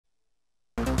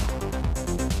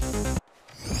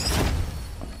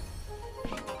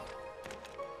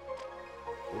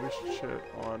shit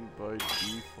on by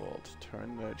default.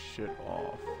 Turn that shit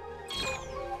off.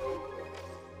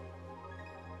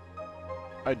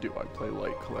 I do, I play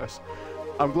light class.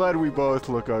 I'm glad we both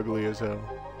look ugly as hell.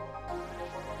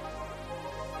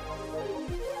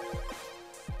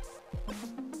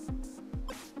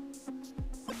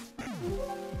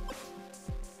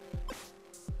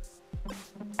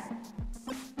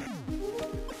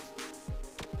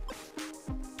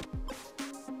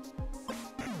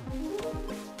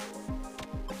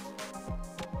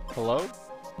 Hello?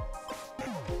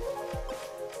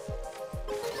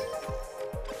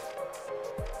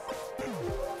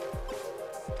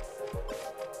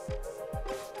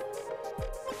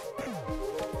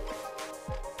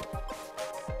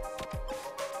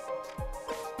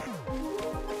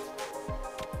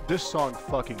 This song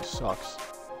fucking sucks.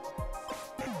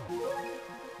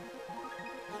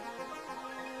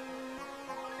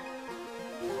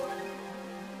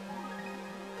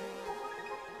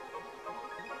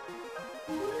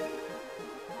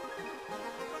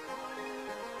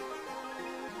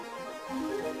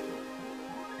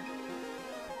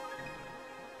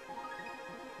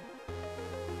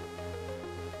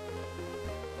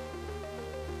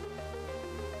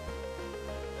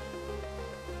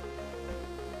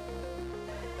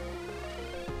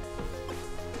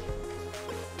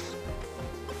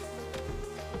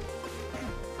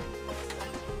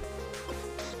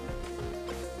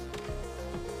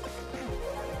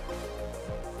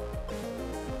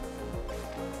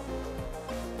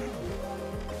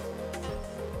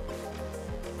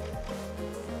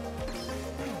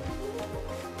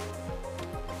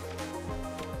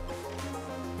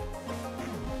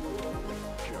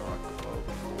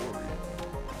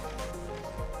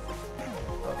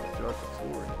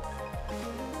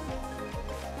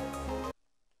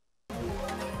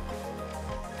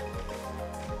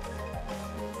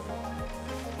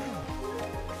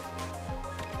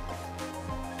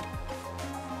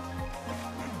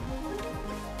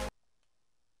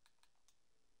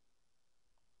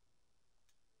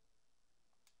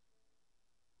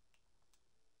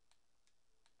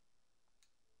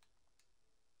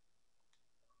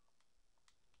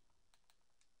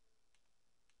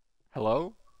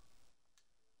 Hello?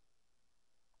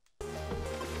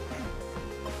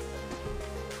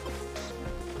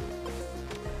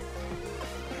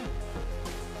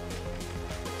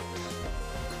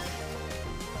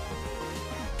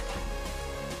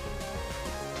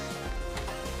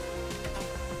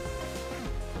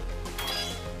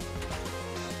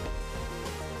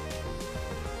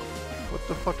 What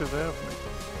the fuck is happening?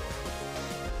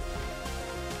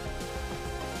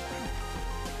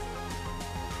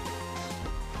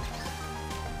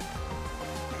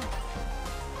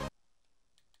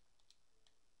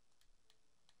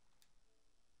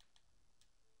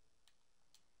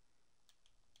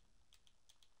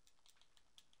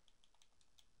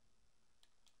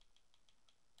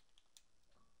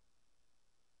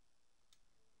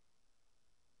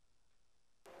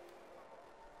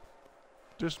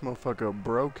 This motherfucker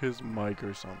broke his mic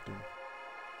or something.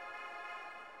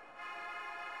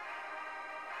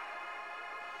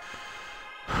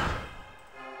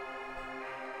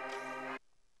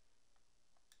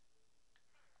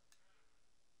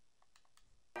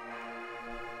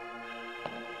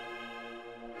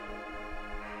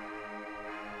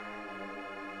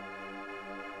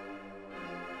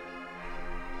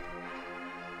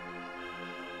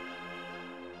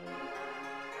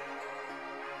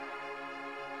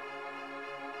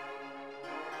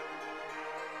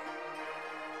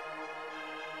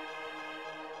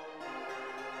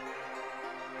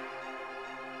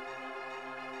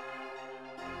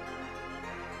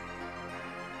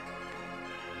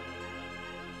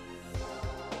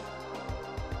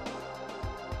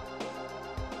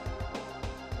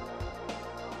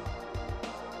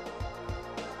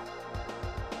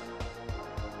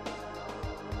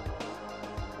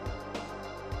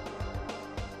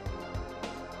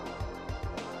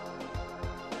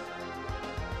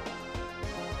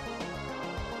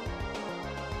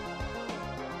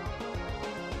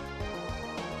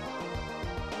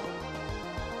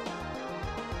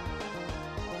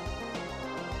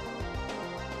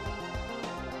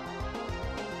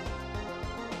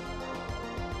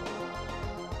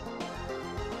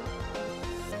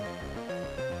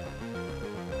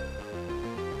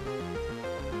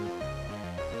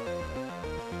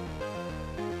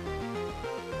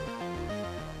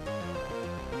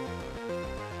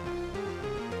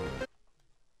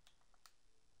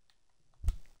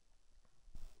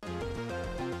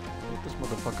 This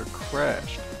motherfucker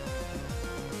crashed.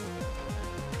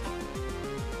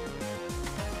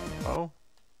 Oh?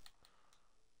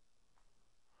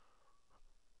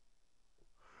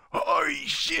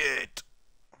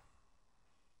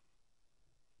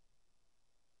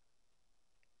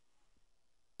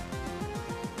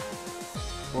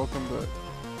 Welcome back.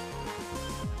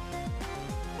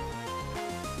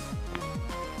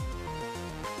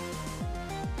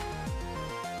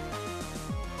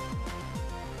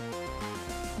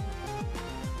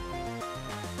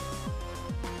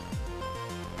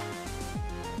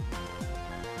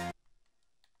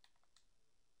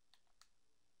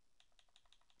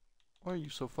 Why are you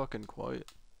so fucking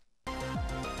quiet?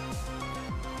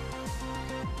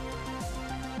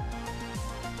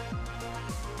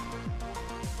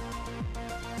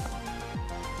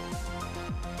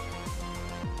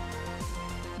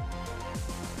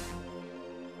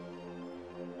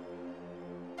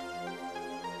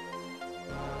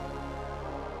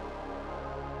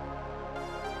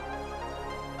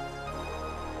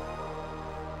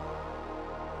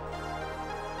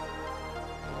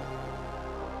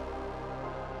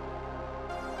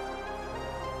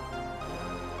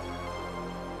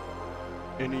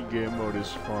 Any game mode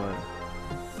is fine.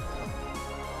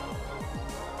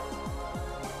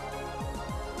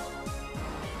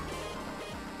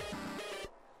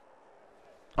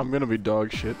 I'm gonna be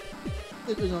dog shit.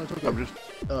 No, it's okay. I'm just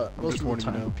most of the warning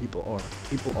you time, now. people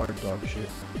are dog shit.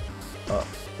 I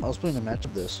was playing a match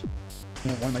of this,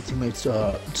 and one of my teammates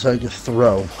decided to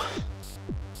throw,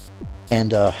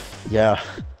 and yeah.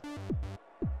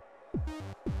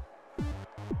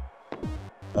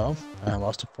 Oh, I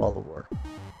lost a follower.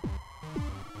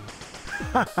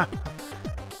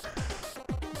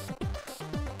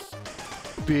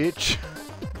 Bitch.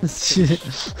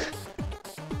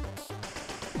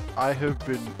 I have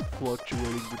been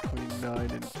fluctuating between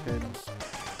 9 and 10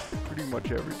 pretty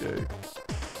much every day.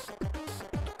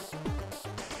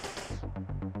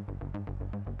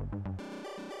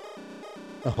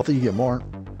 Hopefully you get more.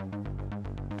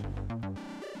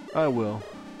 I will.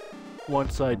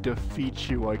 Once I defeat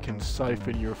you, I can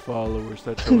siphon your followers.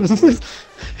 That's how it works.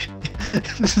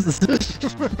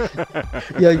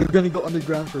 Yeah, you're gonna go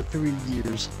underground for 3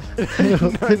 years.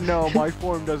 No, my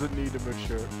form doesn't need to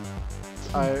mature.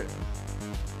 I'm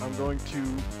going to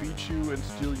beat you and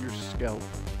steal your scalp.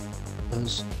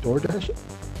 Does DoorDash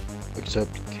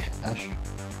accept cash?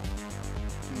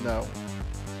 No.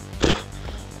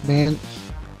 Man.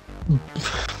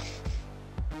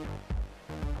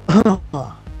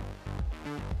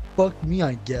 Fuck me,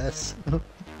 I guess.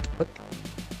 Fuck.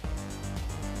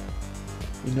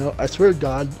 You know, I swear to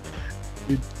God,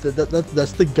 dude,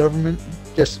 that's the government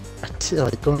just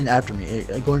like going after me,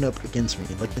 going up against me.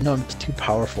 Like, they know I'm too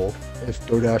powerful if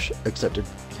DoorDash accepted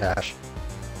cash.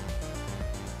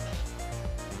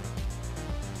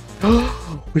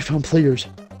 We found players.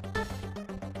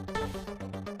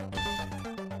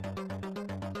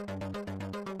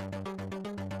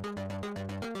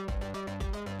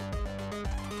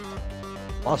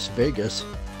 Las Vegas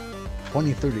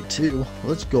 2032.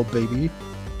 Let's go, baby.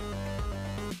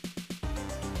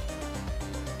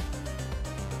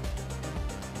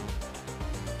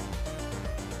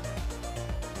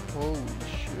 Holy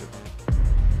shit.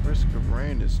 Risk of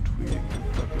Rain is tweeting.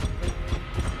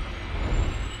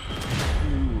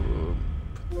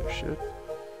 Shit.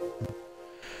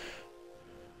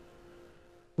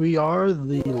 We are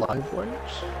the live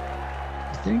wires,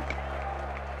 I think.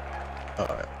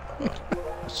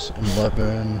 It's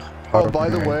 11. Oh, by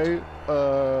the way,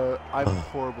 I'm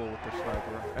horrible with the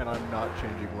sniper, and I'm not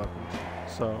changing weapons,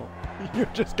 so you're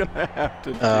just gonna have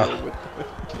to deal with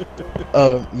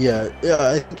it. Yeah,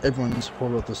 I think everyone's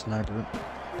horrible with the sniper.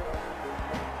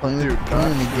 Playing Dude, the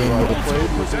game with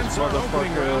played with this Presents our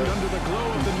opening round under the glow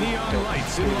of the neon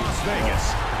lights in Las Vegas.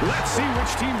 Let's see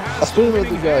which team I has was the playing with the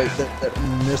winning guy hand. that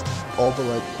missed all the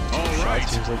like All right,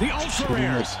 shots. He was like the Ultra shooting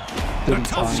Rares, like the 30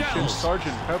 Tough times. Shells,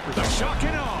 Sergeant Pepper's the on Shock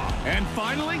and Awe, and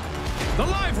finally, the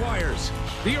Live Wires.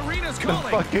 The arena's the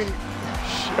calling. fucking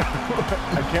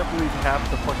I can't believe half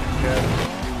the fucking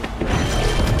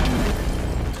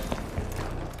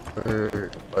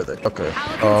Okay.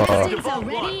 Our contestants are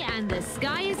ready and the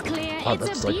sky is clear. Oh, It's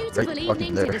that's a like beautiful right fucking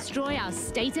evening there. to destroy our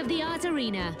state-of-the-art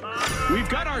arena. We've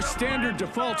got our standard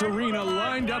default arena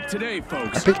lined up today, I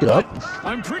folks. picked it up.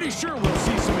 I'm pretty sure we'll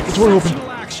see some It's wide open.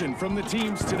 exceptional action from the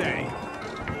teams today.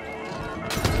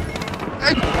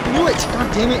 I knew it!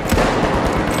 God damn it!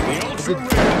 The Ultra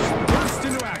Rares burst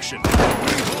into action.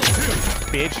 Ball two.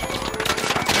 bitch.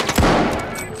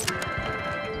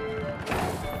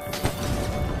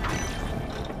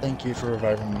 Thank you for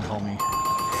reviving me, homie.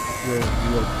 You're a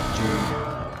real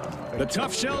G. The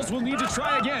Tough Shells will need to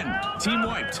try again. Team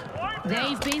wiped.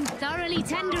 They've been thoroughly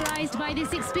tenderized by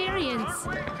this experience.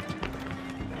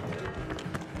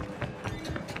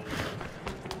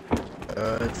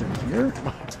 It's in here?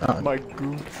 It's not. My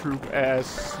goof troop ass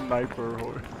sniper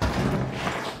horse.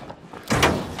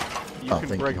 You Oh, can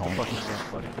thank break you, the homie. fucking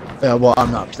thing, buddy. Yeah, well,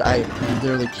 I'm not. I'm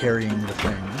literally carrying the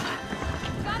thing.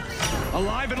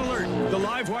 Alive and alert. The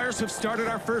live wires have started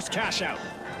our first cash out.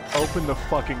 Open the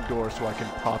fucking door so I can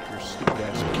pop your stupid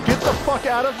ass. Get the fuck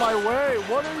out of my way!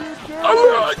 What are you doing?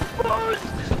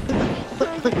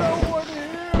 There's no one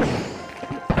here!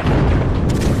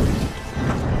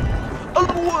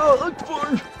 Allah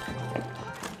Akbar!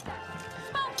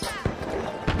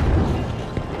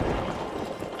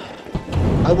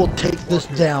 I will take this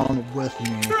down with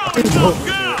me. I will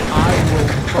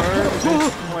burn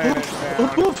this planet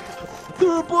down.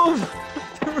 They're above!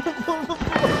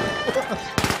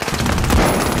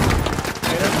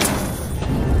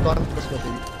 Let's go,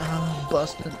 baby.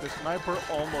 Busted. The sniper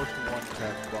almost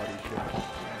one-tapped body shot.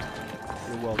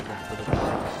 You're welcome for the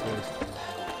assist.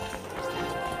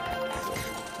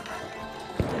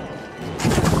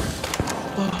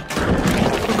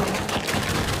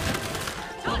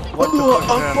 What the fuck is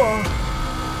happening?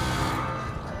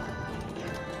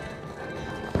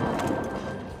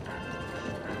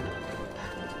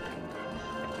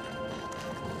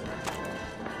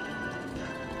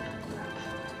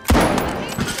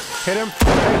 Hit him.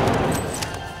 Hey.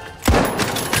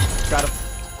 Got him.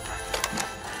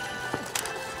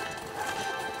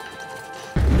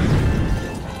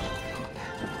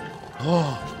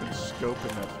 Oh, been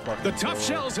scoping that fucking The tough door.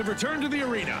 shells have returned to the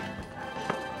arena.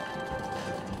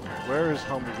 Where is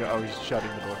homie go? Oh, he's shutting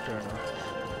the door. Fair enough.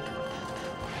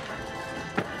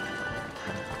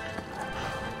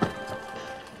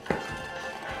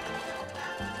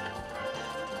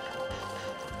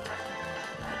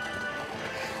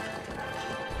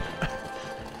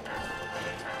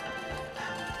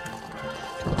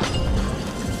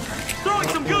 Throwing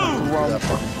some goo! Rump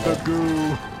the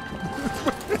goo.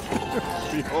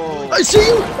 Behold. I see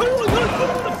you! Oh my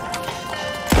God!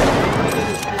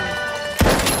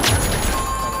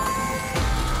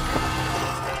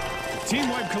 Team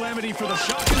wide calamity for the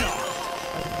shock and awe.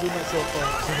 I blew myself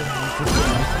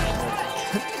up.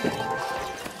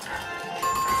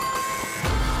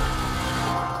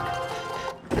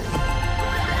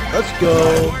 Let's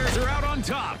go. Wires are out on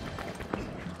top.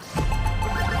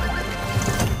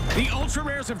 The ultra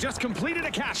rares have just completed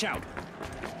a cash out.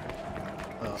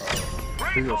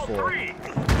 3 or 4. Okay.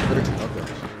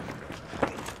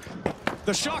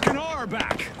 The shock and awe are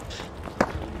back.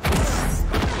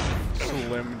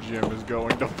 Slim Jim is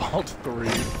going to Vault 3.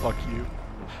 Fuck you.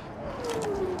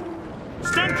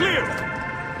 Stand clear.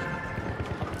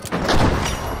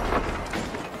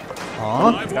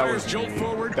 Huh? Live That wires was jolt me.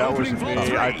 forward. That was opening vault me.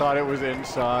 3. I thought it was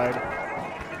inside.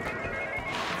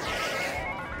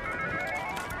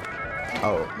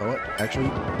 Oh, you know what? Actually,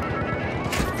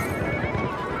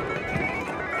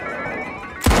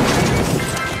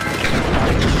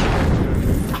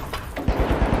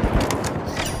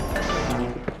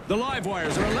 The live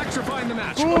wires are electrifying the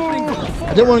match. Opening vault I 4.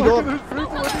 didn't want to go Look at up. this freak,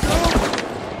 let me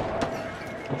go.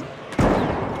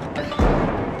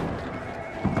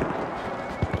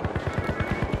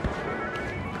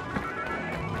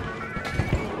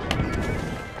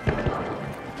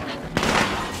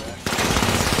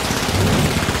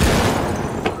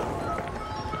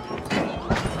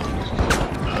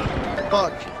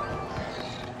 Fuck.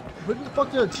 Where the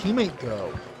fuck did a teammate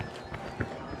go?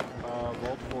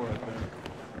 Vault 4, I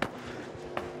think.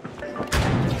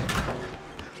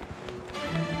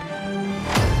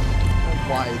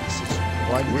 Why this is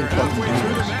why did We're they fucking halfway do through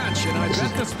the this? match, and I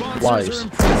bet the sponsors wise. are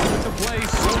impressed with the play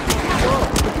so far.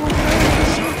 The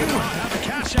shock and awe have a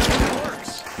cash out in the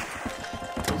works.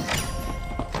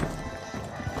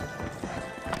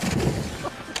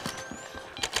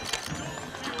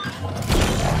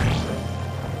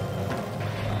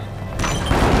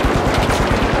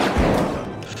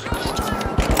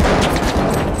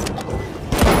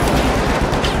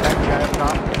 That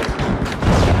top.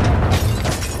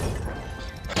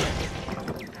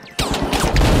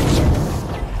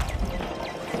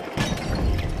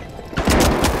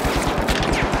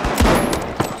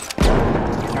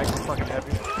 Nice and fucking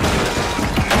heavy.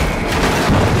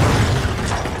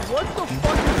 What the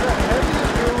fuck is that heavy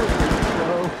doing,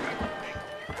 bro?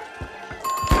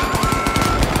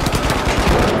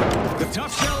 The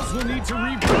tough shells will need to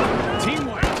reboot. Team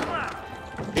White.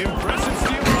 Impressive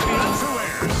steal by the Ultra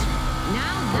Rares.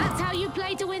 Now that's how you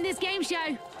play to win this game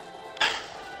show.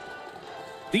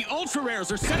 The Ultra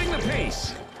Rares are setting the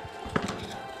pace.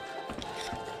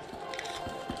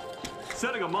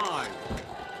 Setting a mine.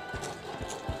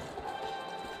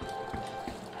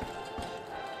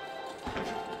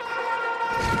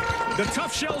 The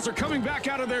tough shells are coming back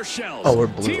out of their shells. Oh, we're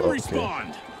blue. Team Oh, okay.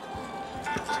 respawn.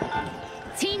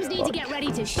 Teams need to get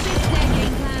ready to shift their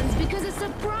game plans because a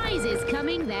surprise is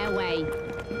coming their way. This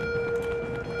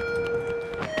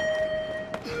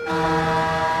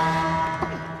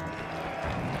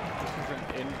is an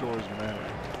indoors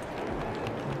match.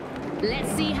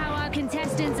 Let's see how our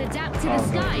contestants adapt to the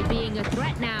sky being a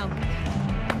threat now.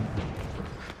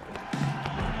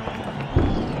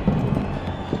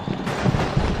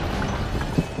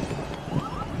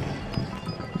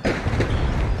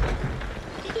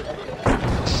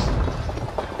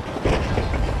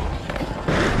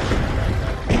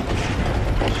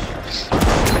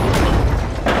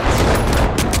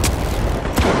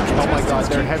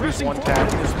 Their heavy's one tap.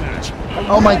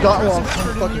 Oh my god, well, I'm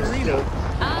fucking still.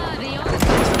 Ah, the old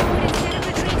forward instead of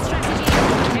retreat strategy.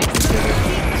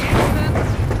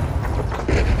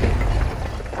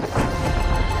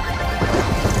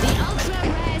 The Ultra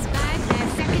Rares bagged their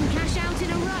second cash out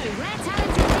in a row. Rare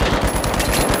talent indeed.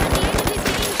 At the end of this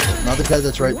game show, Not the guy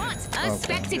that's right. what a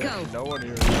spectacle. No one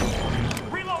here.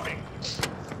 Reloading.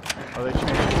 Are they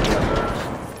changing the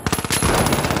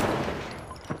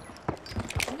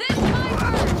This time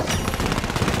first.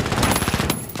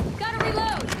 Gotta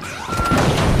reload.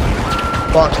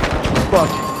 Fuck. Fuck.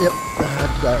 Yep.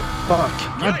 Got it. Fuck.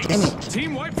 God damn Yikes. it.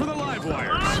 Team wipe for the live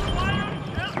wires.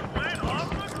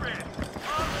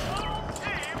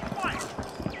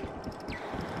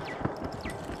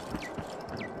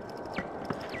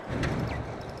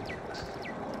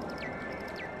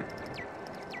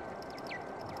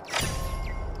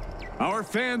 Our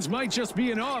fans might just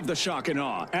be in awe of the shock and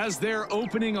awe as they're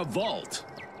opening a vault.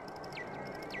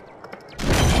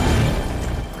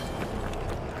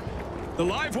 The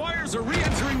live wires are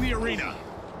re-entering the arena.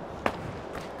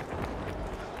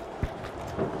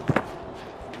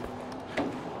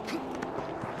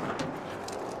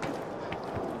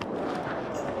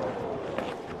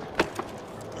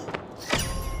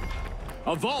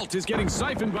 A vault is getting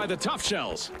siphoned by the tough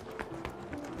shells.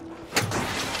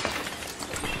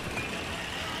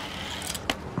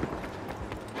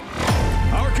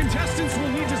 Our contestants will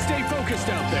need to stay focused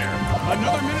out there.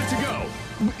 Another minute to go.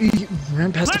 He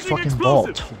ran past the fucking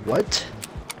vault. What?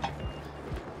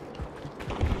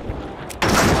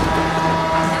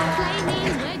 That play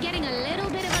means we're getting a little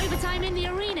bit of overtime in the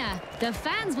arena. The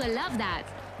fans will love that.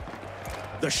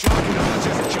 The shock and awe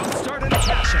just jump-started a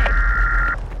cash out.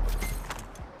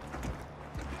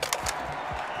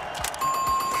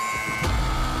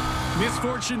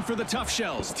 Misfortune for the tough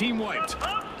shells. Team wiped.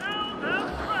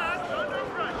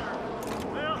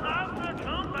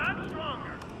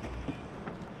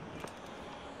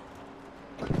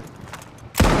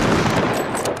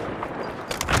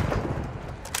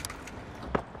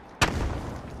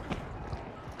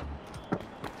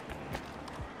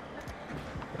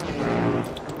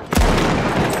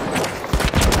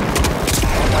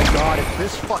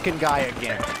 This fucking guy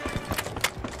again.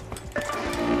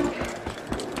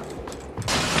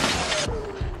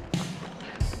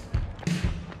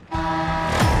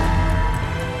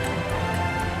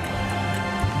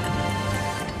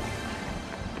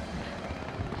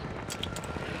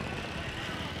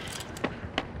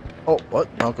 Oh, what?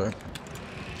 Okay.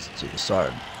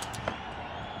 Sorry.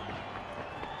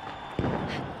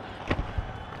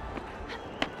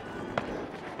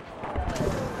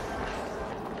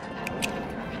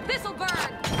 This'll burn.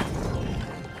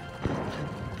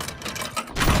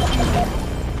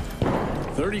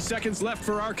 30 seconds left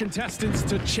for our contestants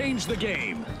to change the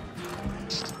game.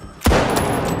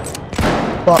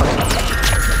 Fuck.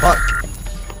 Fuck.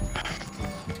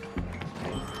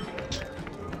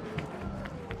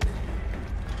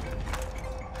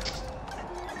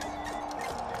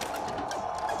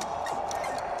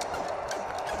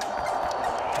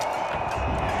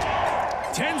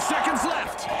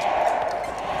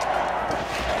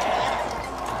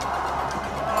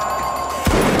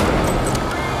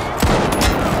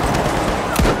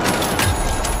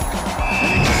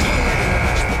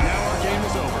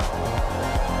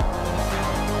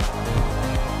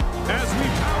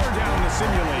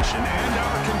 And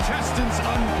our contestants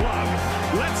unplug.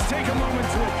 Let's take a moment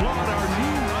to applaud our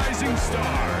new rising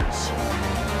stars.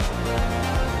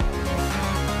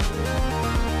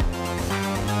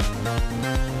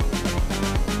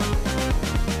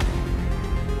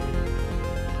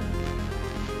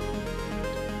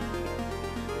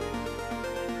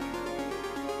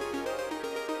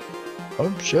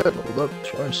 Oh shit, hold up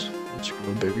twice. Let's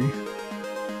go, baby.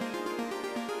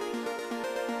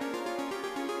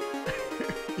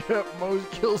 Yep,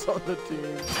 most kills on the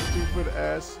team. Stupid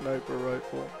ass sniper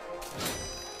rifle.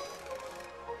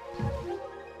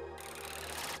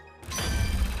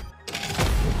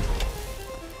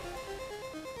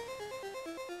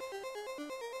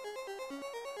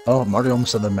 Oh, I'm already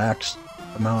almost at the max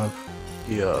amount of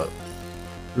the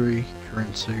free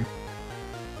currency.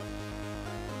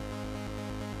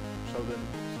 So then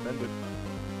spend it.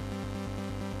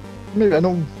 Maybe I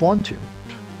don't want to.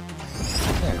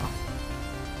 Yeah.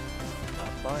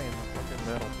 Not buying the fucking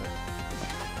metal thing.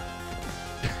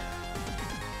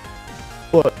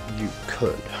 But you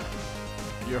could.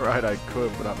 You're right, I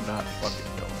could, but I'm not fucking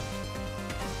going.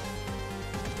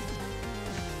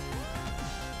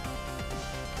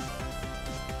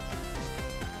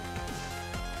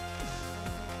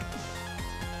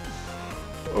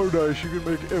 Oh nice, you can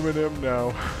make M&M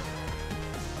now.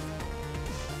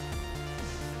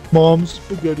 Mom's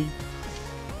spaghetti.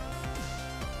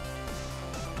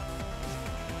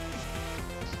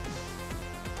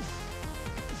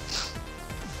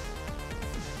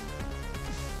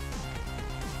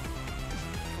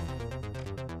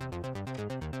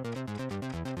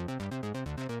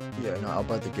 Yeah, no, I'll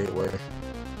buy the gateway.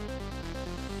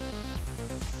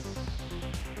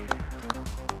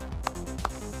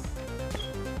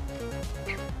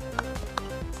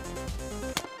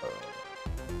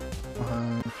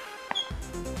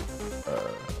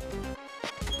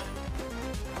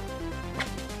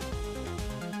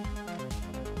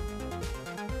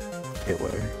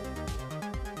 Gateway.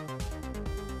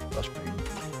 That's pretty.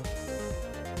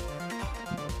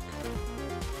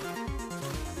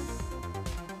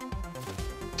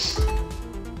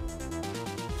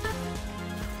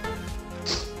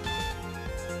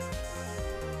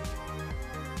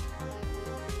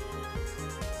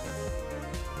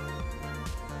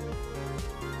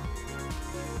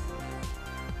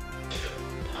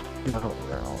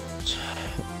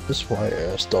 This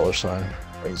YS dollar sign.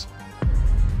 Crazy.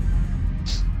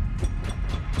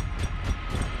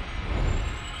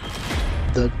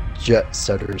 The jet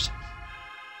setters.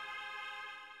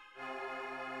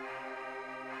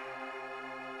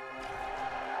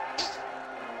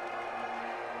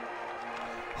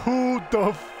 Who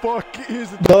the fuck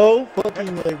is that? No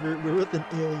fucking way. We're with an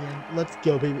alien. Let's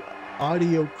go, baby.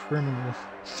 Audio criminal.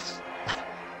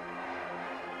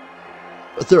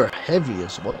 But they're heavy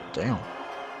as well. Damn.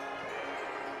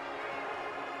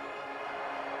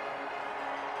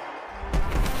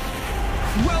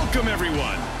 Welcome,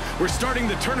 everyone. We're starting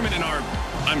the tournament in our...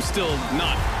 I'm still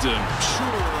not sure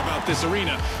about this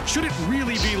arena. Should it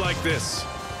really be like this?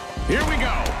 Here we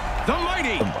go. The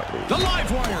Mighty, the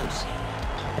Live Wires,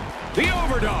 the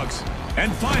Overdogs,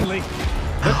 and finally,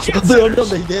 the Jet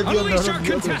Setters. Unleash our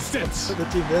contestants.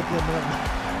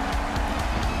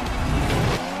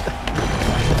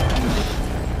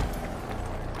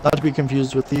 Not to be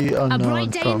confused with the A unknown bright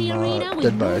day in from the arena with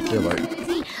Dead by warm Daylight.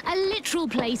 humidity, a literal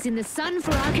place in the sun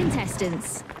for our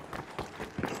contestants.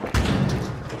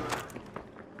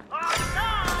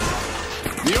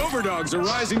 The Overdogs are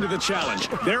rising to the challenge.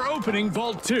 They're opening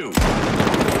Vault 2.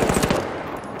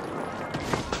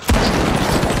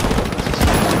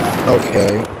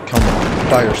 Okay, come on,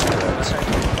 fire squads.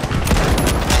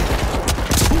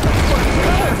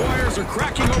 The Wires are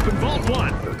cracking open Vault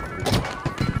 1.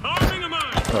 Arming them up.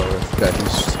 Oh,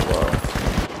 Becky's slow.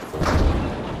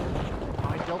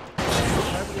 I dealt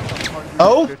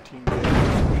Oh? 115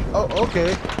 damage. Oh,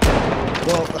 okay.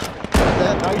 Well,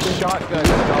 that Nice shotgun,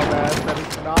 dumbass. That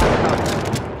is not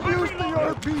how you use the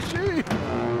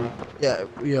RPG. yeah,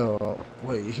 yo,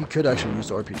 wait, he could actually use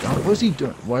the RPG. What is he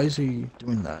doing? Why is he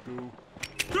doing that?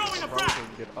 Throwing a Probably frag. can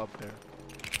get up there.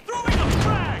 Throwing a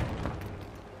frag.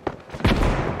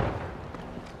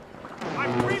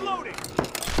 I'm reloading.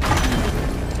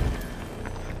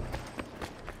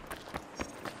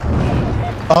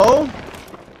 Oh?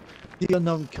 The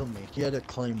unknown killed me. He had a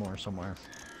claymore somewhere.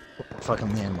 Fucking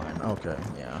landmine. Okay,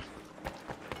 yeah.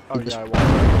 Oh He just- yeah, I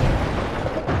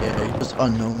want Yeah, he was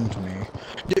unknown to me.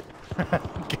 Dude,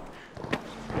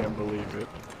 Can't believe it.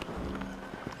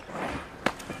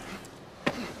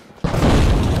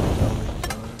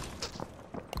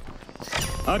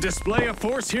 A display of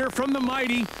force here from the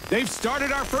Mighty. They've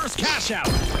started our first cash out.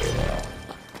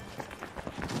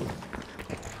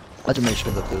 I had to make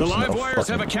sure that The there's Live no Wires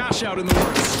have a fucking... cash out in the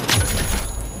works.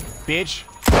 Bitch.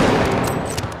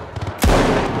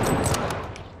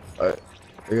 Alright,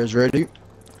 you guys ready?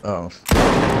 Oh,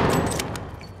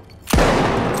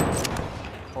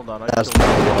 Hold on, I that's killed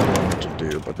not what I wanted to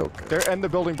do, but okay. They're in the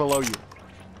building below you.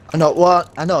 I know, well,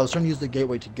 I know, I was trying to use the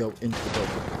gateway to go into the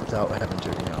building without having to,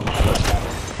 you know.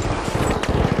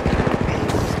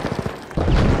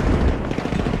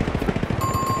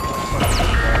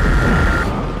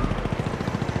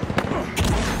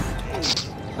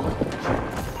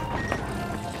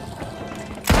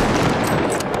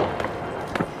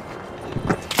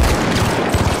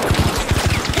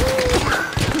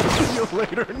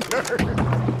 later, nerd.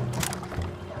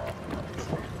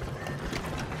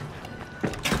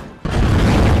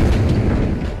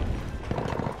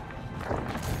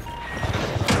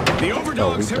 The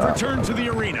Overdogs have returned to the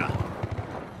arena.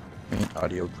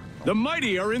 Audio. The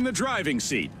Mighty are in the driving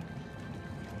seat.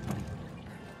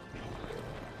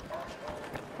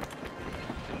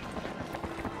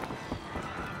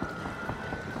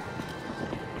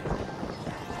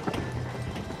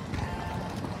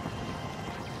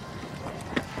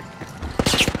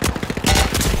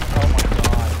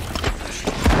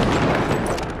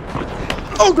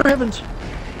 Oh, good heavens!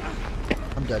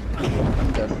 I'm dead.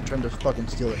 I'm dead. I'm trying to fucking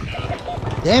steal it.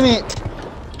 Damn it!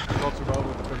 Well, survival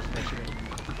with the first initiative.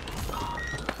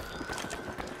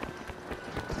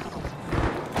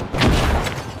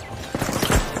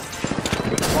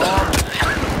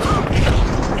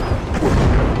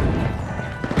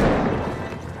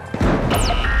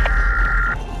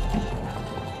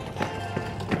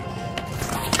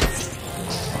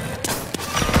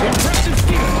 Impressive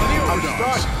steal by the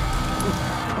Overdogs.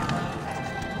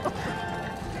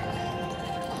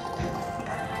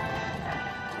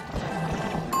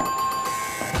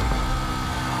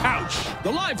 Ouch!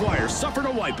 The live wire suffered a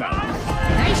wipeout.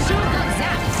 They sure got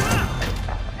zapped.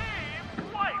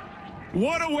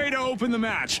 What a way to open the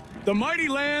match. The Mighty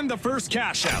land the first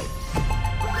cash out.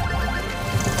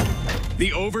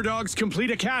 The Overdogs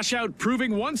complete a cash out,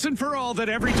 proving once and for all that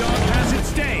every dog has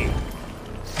its day.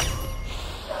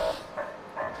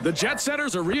 The Jet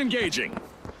Setters are re-engaging.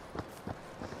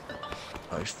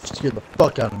 Oh, scared the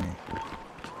fuck out of me.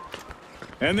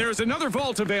 And there's another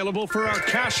vault available for our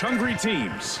cash-hungry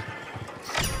teams.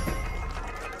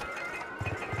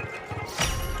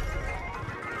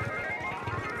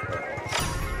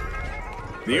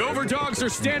 The Overdogs are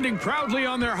standing proudly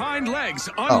on their hind legs,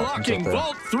 unlocking there.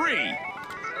 Vault 3.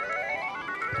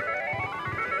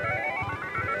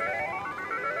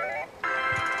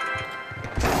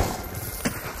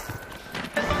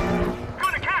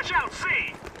 Go to cash out C.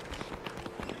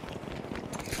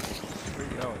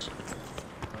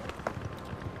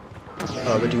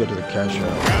 Oh, where'd you go to the cash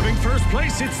out? Grabbing first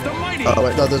place, it's the Mighty. Oh,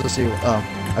 wait, no, there's a C.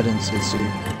 Oh, I didn't see the C.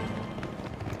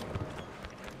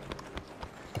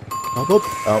 Up, up,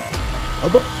 up,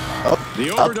 up, up.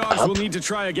 The up, Overdogs up. will need to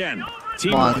try again.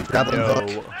 Team Come on, one. grappling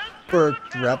hook. For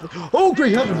grappling. Oh,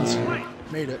 great heavens!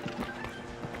 Made it.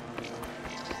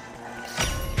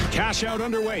 Cash out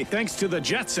underway thanks to the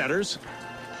Jet Setters.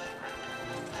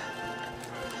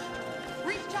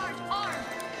 Recharge arm.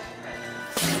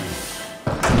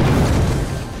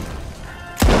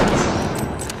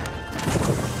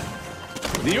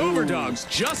 The Overdogs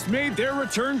just made their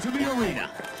return to the arena.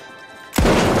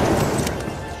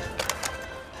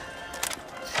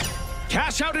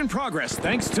 Cash out in progress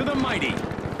thanks to the Mighty.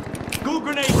 Goo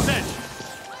grenade set.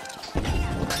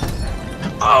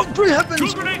 Oh, great heavens!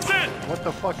 Goo grenade set. What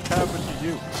the fuck happened to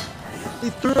you? He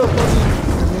threw a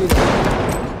fucking grenade at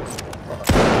me.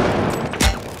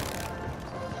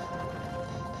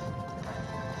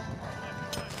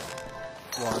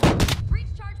 Breach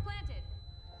charge planted.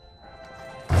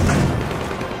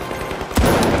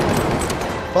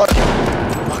 Fuck.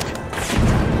 Fuck.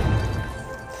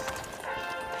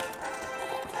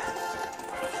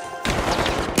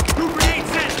 Goo grenade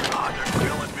set. Oh, they're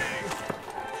killing me.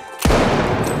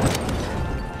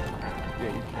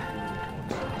 Yeah, you can't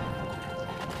do it.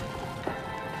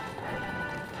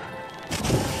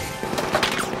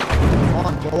 Come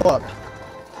on, blow up.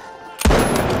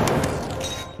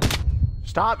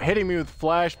 Stop hitting me with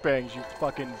flashbangs, you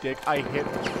fucking dick. I hit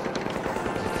you.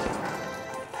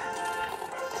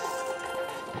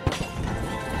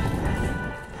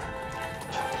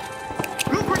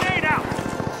 Goo grenade out.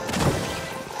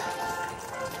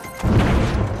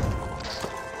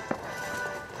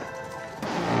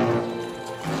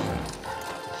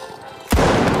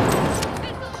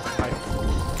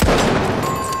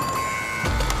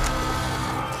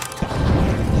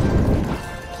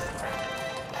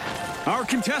 Our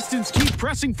contestants keep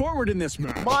pressing forward in this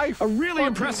match. A really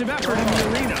impressive effort in the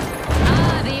arena.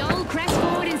 Ah, the old crest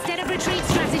forward instead of retreat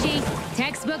strategy.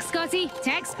 Textbook, Scotty.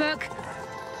 Textbook.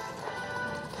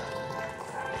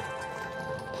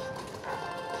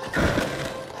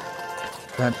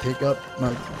 Can't pick up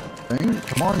my thing?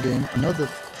 Come on, game. Another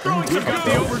thing. We've got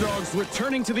the Overdogs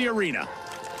returning to the arena.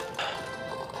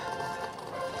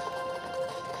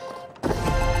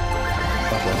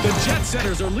 The Jet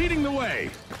Setters are leading the way.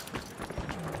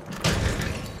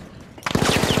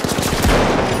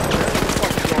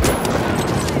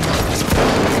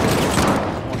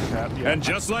 And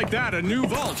just like that, a new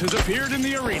vault has appeared in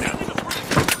the arena.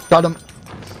 Got him.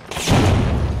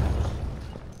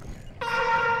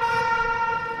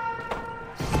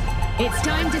 It's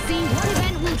time to see what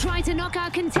event will try to knock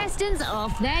our contestants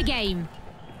off their game.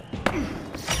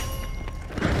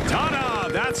 Ta-da!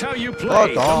 That's how you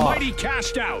play. The mighty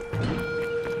cashed out.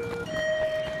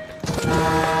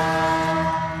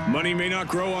 Money may not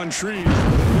grow on trees.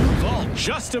 New vault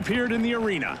just appeared in the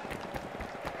arena.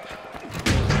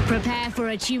 Prepare for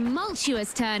a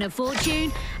tumultuous turn of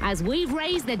fortune as we've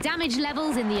raised the damage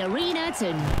levels in the arena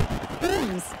to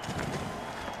booms.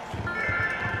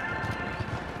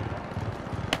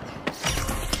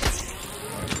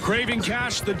 Craving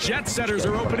cash, the Jet Setters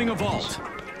are opening a vault. A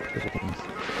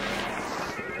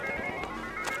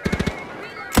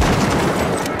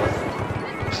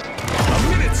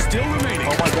minute still remaining.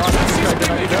 Oh my god, Let's see if they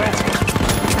make it.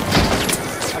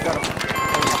 I got him.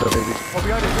 Oh,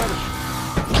 behind it, behind it.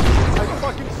 I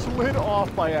fucking slid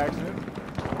off by accident.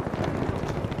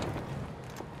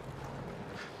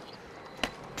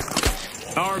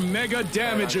 Our mega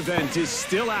damage event is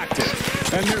still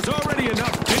active, and there's already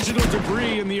enough digital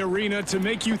debris in the arena to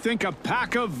make you think a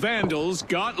pack of vandals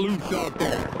got loot out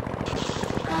there.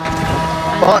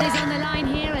 What is on the line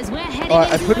here as we're heading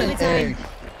I into put an overtime?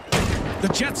 The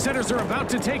Jet Setters are about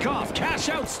to take off. Cash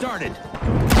out started.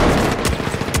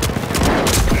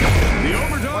 The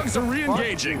Overdogs are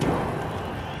re-engaging.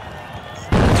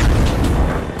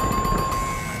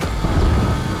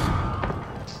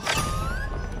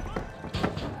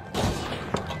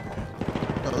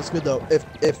 That's good though. If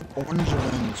orange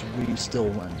wins, we still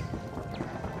win.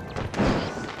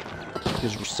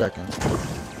 Because we're second.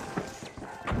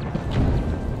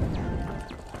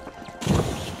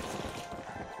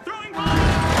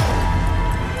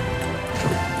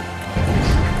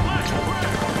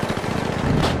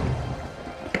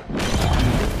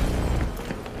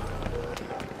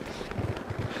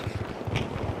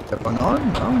 Going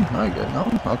on? No, not good. No,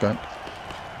 okay.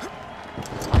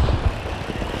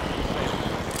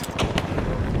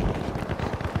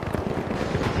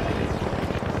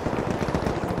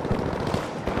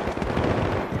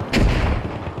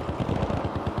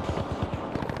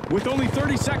 With only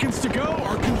 30 seconds to go,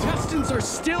 our contestants are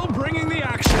still bringing the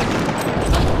action.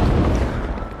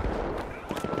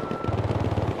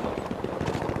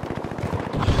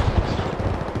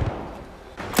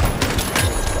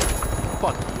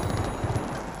 Fuck.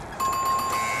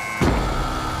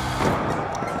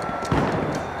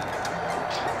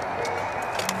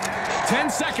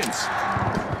 Seconds.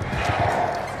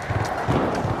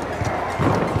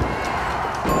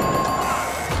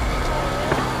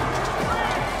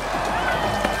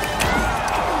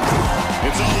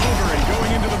 It's all over and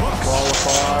going into the books.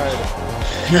 Qualified.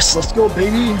 Yes, let's go,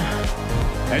 baby.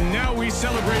 And now we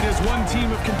celebrate as one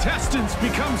team of contestants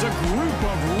becomes a group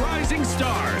of rising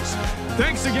stars.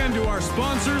 Thanks again to our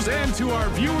sponsors and to our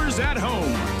viewers at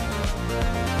home.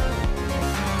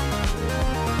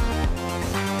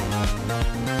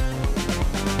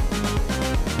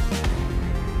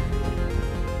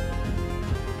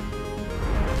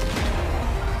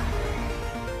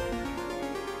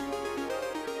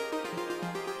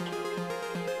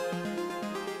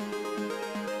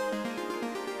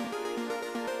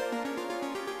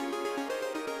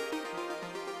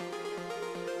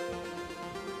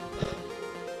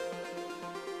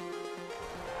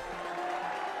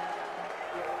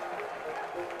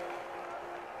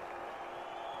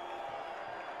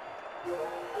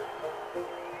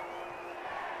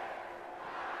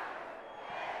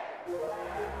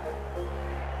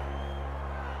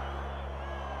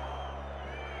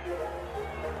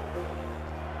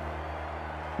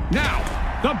 Now,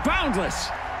 the Boundless,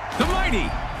 the Mighty,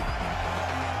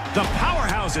 the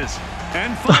Powerhouses,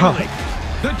 and finally,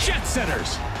 the Jet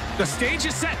Setters. The stage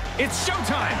is set. It's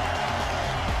showtime.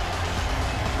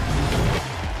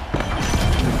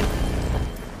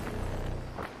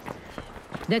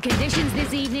 The conditions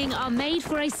this evening are made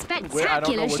for a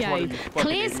spectacular show.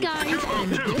 Clear skies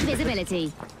and good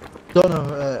visibility. Don't know,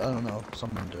 I don't know.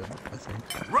 Someone did, I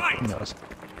think. Right. Who knows?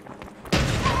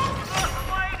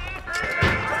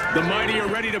 The Mighty are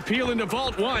ready to peel into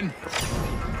Vault 1.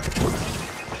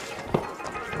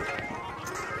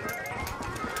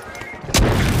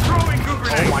 Throwing goo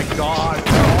grenade. Oh my god,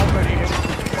 they're already hit.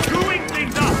 Doing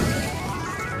things up.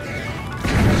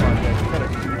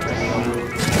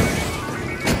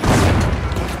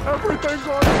 Everything's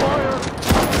on fire!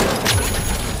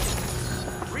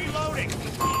 Reloading.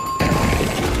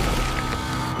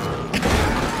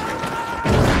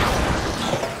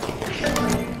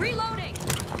 Reloading.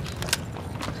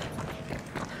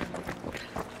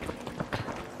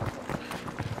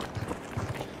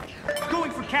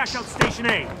 Going for cash out station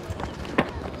A.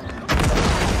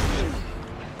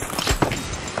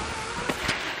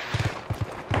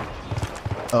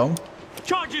 Oh?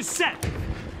 Charges set.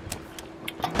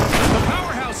 The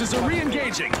powerhouses are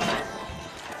re-engaging.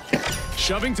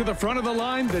 Shoving to the front of the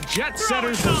line, the jet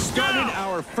setters have started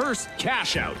our first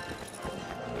cash out.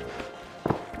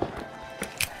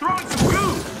 Throwing some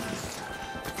goo.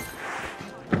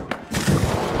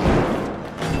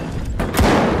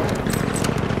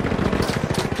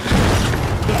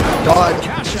 God,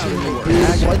 Cash out in the works.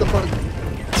 dude, why the fuck?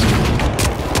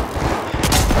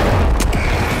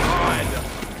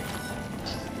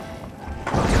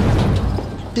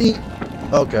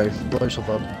 Okay, blow yourself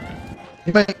up.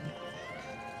 You might.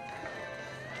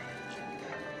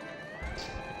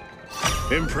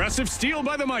 Impressive steal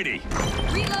by the mighty.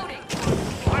 Reloading.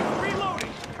 I'm reloading.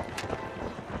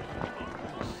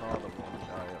 Saw the one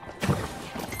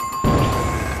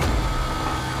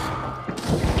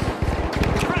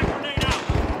Crack grenade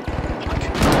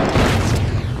out.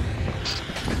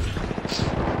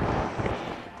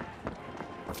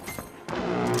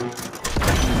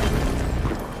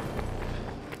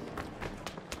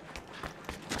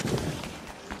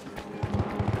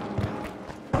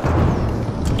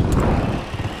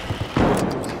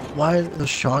 Why the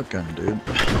shotgun, dude?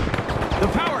 The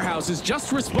powerhouses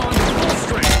just responded full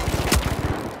strength.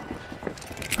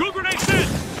 Goo grenade set.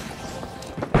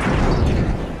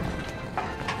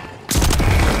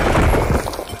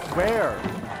 Where?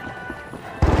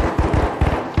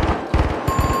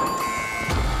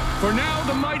 For now,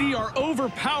 the mighty are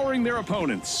overpowering their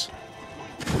opponents.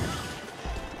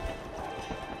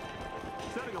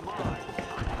 Setting a mine.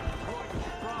 Throwing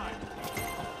some prime.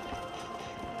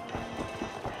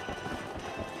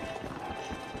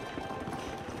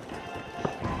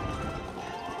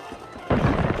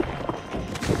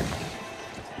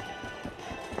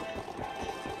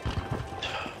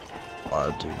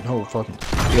 Oh, dude, no fucking.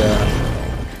 Yeah.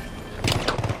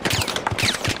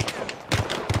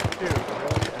 Dude,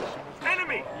 really?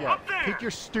 Enemy. Yeah, Up there. take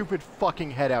your stupid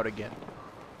fucking head out again.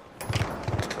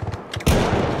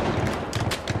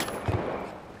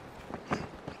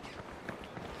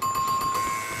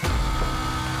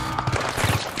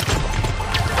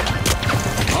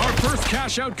 Our first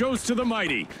cash out goes to the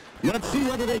mighty. Let's see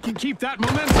whether they can keep that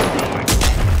momentum going.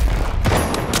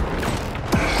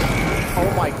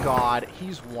 Oh my god,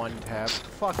 he's one tapped.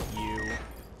 Fuck you.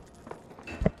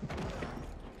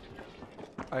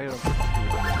 I don't.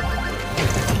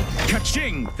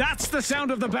 Ka-ching! That's the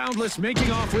sound of the Boundless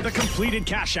making off with a completed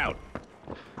cash out.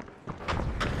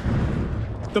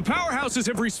 The powerhouses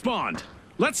have respawned.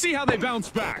 Let's see how they bounce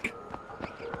back.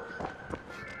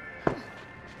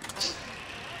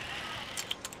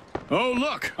 Oh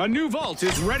look, a new vault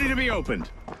is ready to be opened.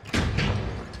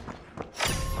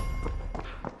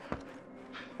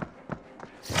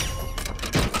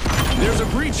 There's a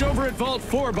breach over at Vault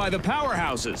 4 by the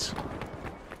powerhouses.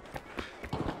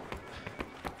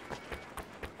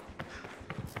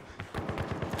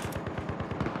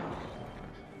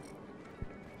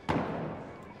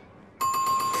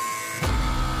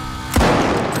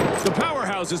 The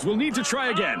powerhouses will need to try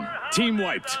again. Team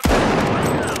wiped.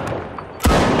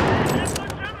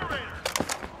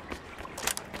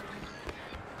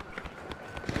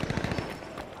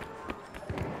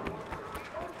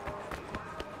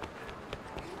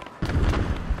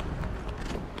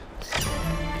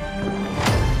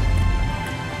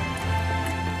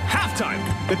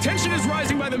 Halftime. The tension is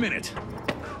rising by the minute.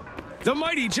 The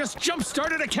mighty just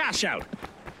jump-started a cash out.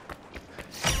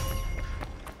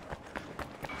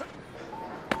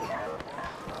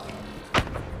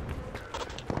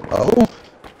 Oh.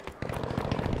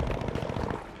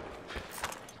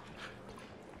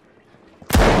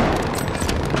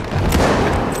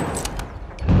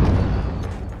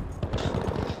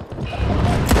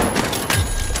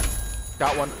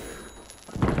 Got one.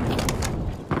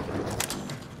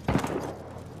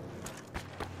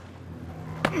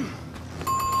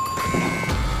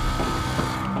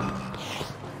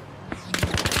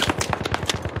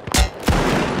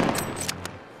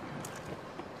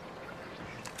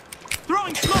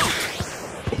 Throwing smoke.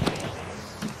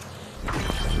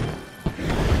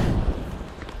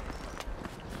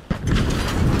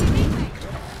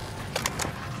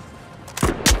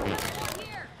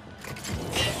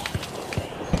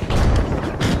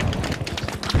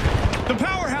 The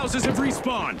powerhouses have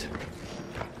respawned.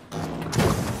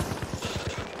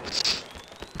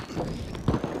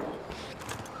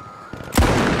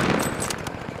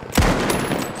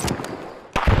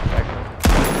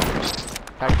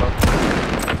 Hack both.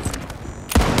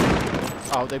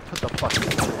 Oh, they put the fucking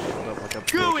shield up like a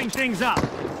Gooing things up.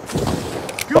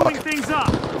 Gooing things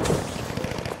up.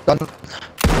 Done.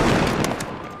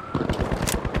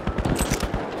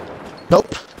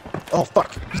 Nope. Oh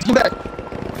fuck. He's back.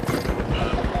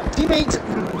 teammates!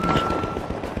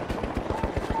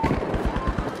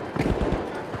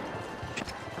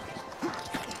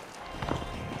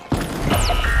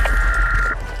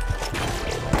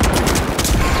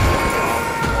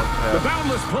 The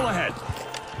Boundless pull ahead.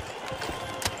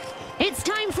 It's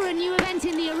time for a new event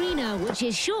in the arena, which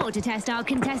is sure to test our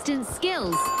contestants'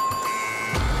 skills.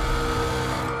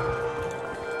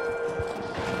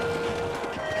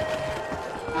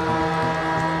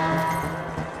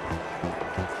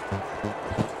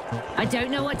 I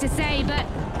don't know what to say, but,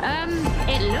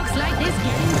 it looks like this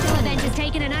Getting event has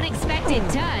taken an unexpected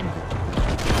turn.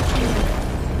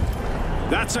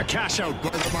 That's a cash out by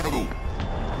the Marabu.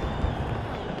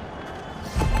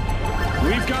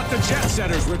 We've got the Jet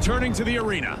Setters returning to the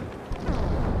arena.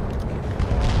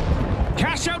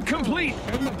 Cash out complete,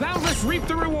 and the Boundless reap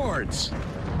the rewards.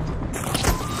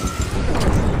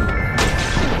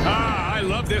 Ah, I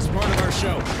love this part of our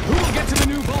show. Who will get to the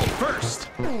new vault first?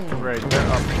 Great, they're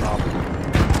up top.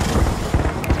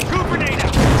 Goo grenade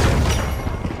out.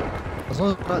 As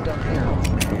long as it's not down here.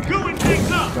 Gooing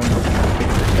things up.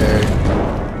 Okay.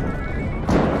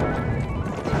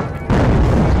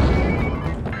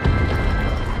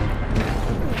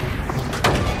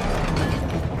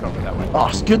 Don't go that way. Oh,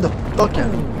 scared the fuck out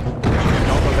of me.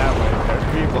 Don't go that way. There's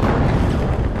people.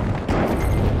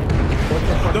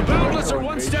 The Boundless are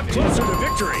one step closer to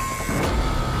victory.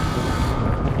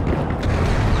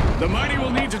 The Mighty will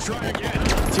need to try again.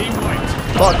 Team White.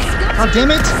 Fuck. Oh,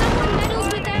 damn it! Someone meddles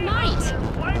with their might.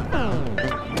 Oh,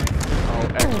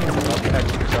 X comes up,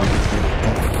 X comes up.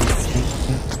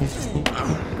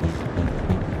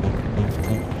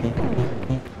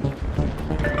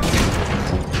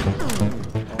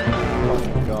 Oh,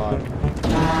 God.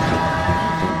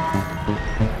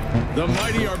 The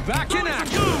Mighty are back in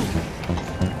action.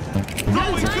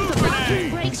 No time for bathroom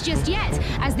breaks just yet,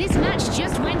 as this match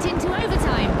just went into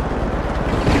overtime.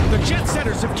 The Jet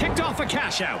Setters have kicked off a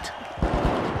cash out.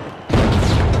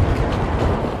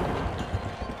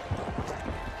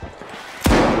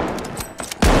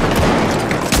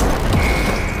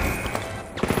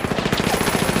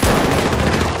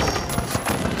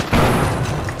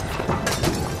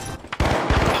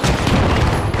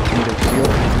 Need a heal.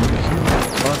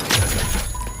 Fuck.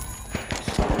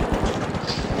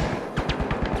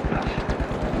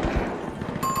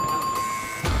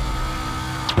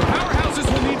 The powerhouses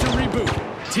will need to reboot.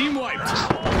 Team wiped.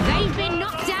 They've been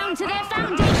knocked down to their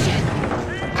foundation.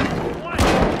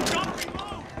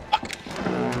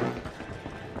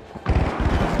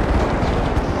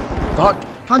 Fuck.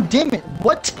 God damn it.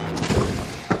 What?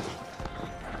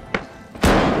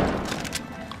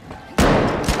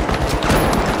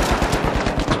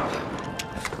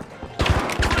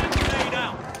 Grenade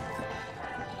out.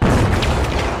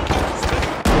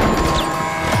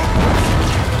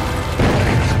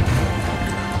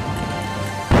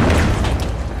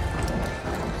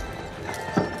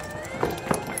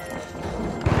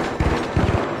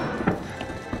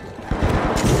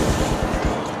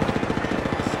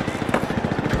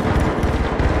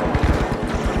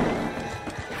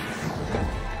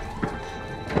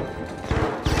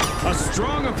 A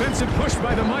strong offensive push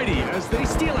by the Mighty as they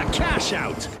steal a cash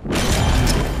out.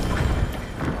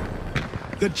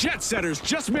 The Jet Setters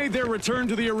just made their return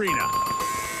to the arena.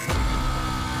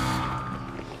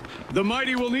 The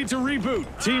Mighty will need to reboot.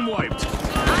 Team wiped.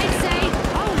 I'd say,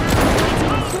 oh, how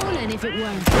might have fallen if it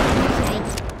weren't for the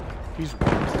He's...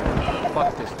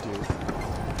 Fuck this dude.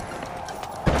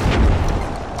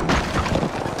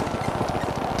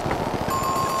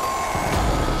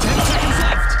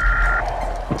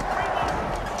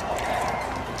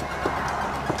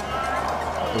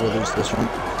 We'll lose this one.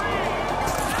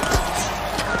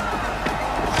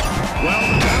 Well,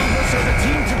 the Boundless are the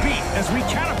team to beat as we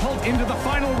catapult into the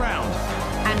final round.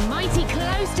 And Mighty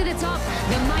close to the top,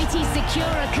 the Mighty secure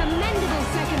a commendable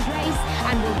second place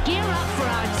and will gear up for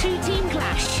our two-team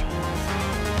clash.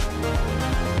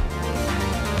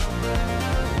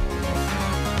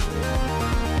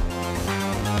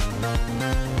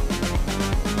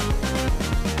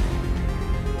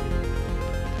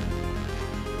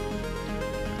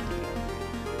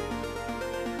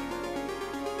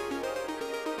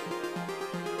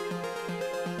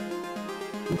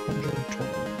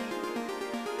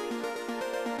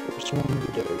 First one we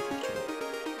did over.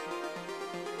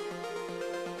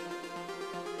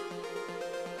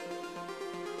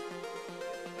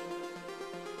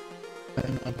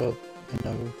 And above, and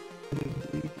over.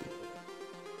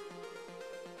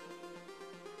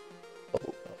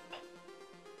 Bubble up.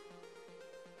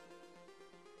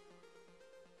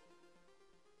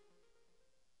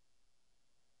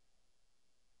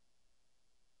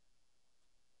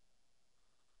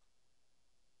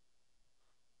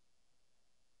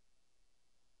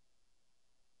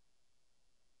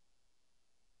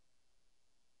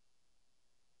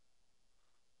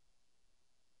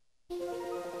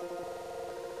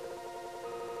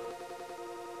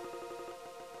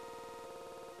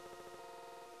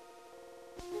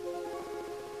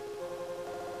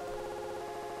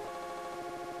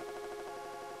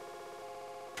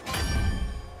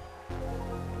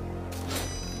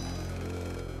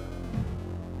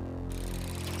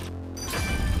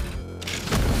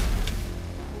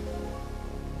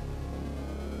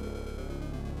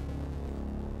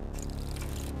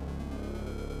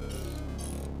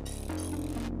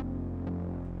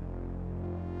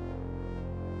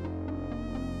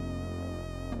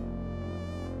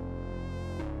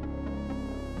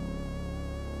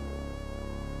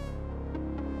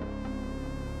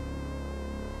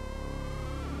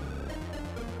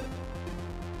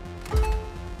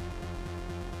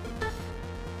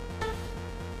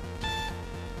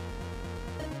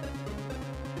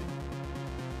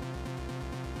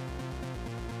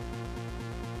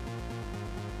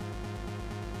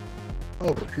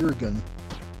 Oh, here again.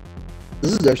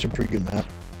 This is actually a pretty good map.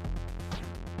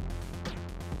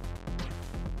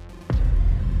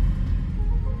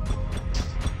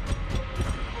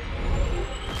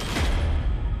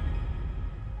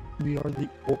 We are the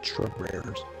ultra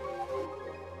rares.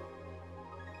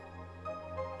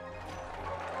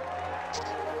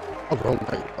 Oh, we're all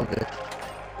white. Okay.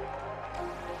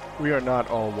 We are not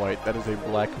all white. That is a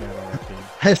black man on our team.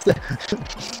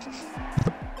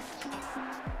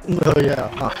 Oh yeah.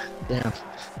 Ah, damn.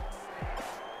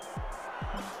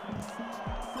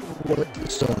 What a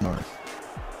sonar.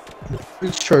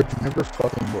 This charge never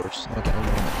fucking works. Okay.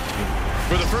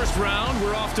 For the first round,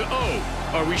 we're off to O.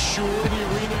 Are we sure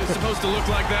the arena is supposed to look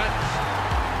like that?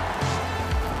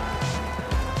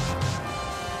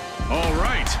 All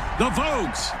right, the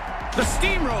Vogues, the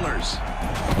Steamrollers,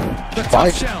 the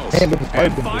Tough Shells, and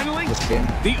finally,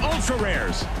 the Ultra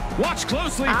Rares. Watch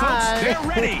closely, folks. They're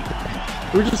ready.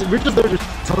 we're just there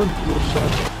just telling people to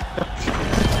shut.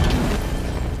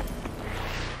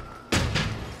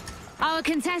 Our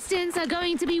contestants are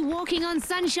going to be walking on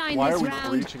sunshine Why this are we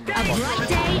round. reaching A the bright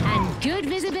day and good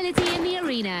visibility in the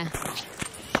arena.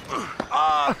 There,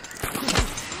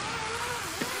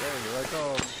 here I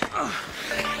go.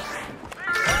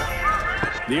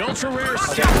 The Ultra Rares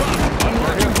step up.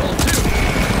 Unmarking Bolt 2.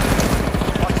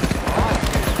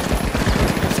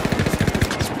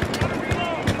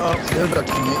 Oh, there's our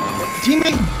teammate.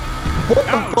 Teammate! What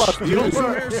the fuck? The Ultra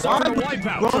Rares suffered a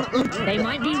wipeout. They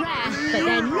might be rare, but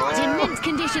they're not in mint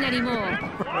condition anymore.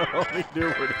 I only knew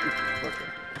what he was looking.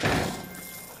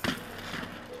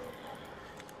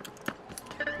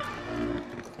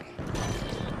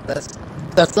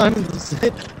 That's not even the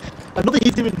same. I don't think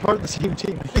he's even part of the same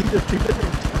team. I think they're two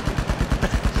different.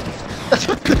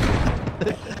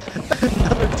 That's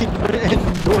another team and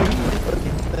doing the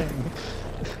fucking thing.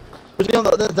 But you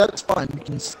know, that's fine. We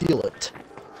can steal it.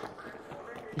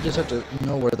 You just have to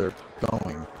know where they're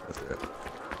going with it.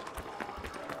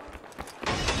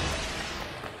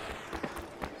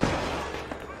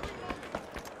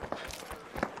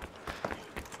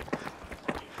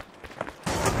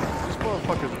 This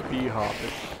motherfucker's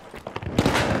bee-hopping.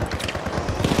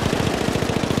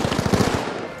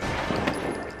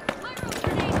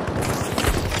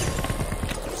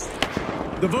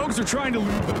 The Vogues are trying to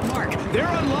leave the mark. They're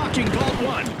unlocking Vault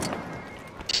 1.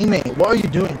 Teammate, what are you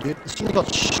doing, dude? This team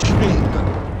got shooting.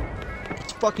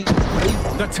 It's fucking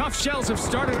crazy. The Tough Shells have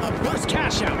started a burst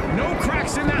cash out. No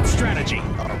cracks in that strategy.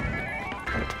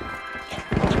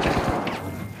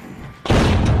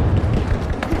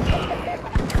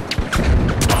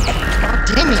 God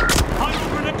damn it!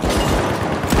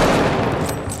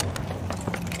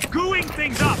 Screwing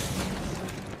things up.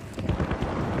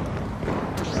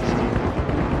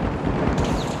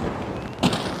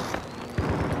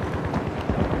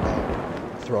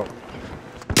 Throw.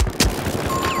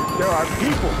 There are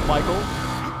people, Michael.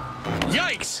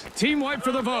 Yikes! Team wipe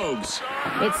for the Vogues.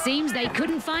 It seems they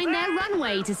couldn't find their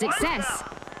runway to success.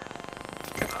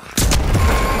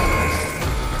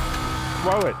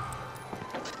 Throw it.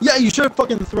 Yeah, you should have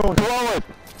fucking thrown it. Throw it.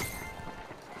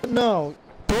 No.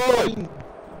 Fucking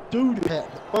dude head.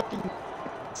 Fucking.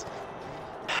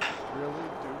 Really?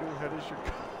 Doo-doo head is your...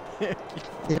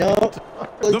 You know?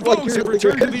 The Vogues have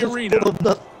returned to the arena.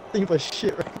 Nothing but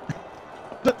shit right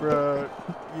now. Bruh,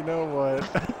 you know what?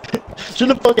 Should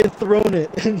have fucking thrown it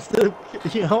instead of,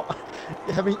 you know,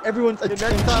 having everyone's attention.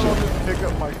 Next time I'll just pick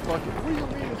up my fucking... What do you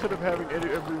mean instead of having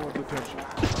everyone's attention?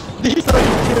 These are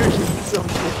carrying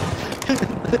something.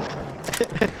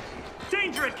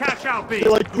 Danger at cash out B.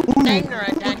 They're like, ooh, Danger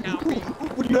at cash out B.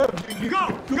 what do you have?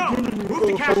 Go. Move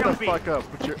the cash Shut the out B. fuck up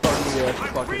with your ugly ass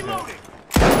I'm fucking reloading. head.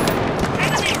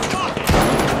 Enemy spotted.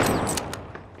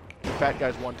 Fat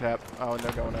guy's one tap. Oh, and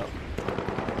they're going out.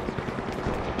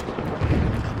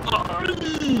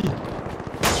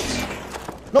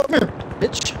 No, come here,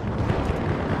 bitch.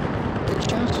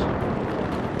 Bitch ass.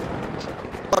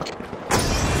 Fuck it.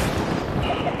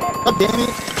 God damn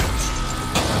it.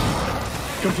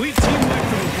 Complete team wipe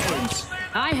for the Vogues.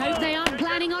 I hope they aren't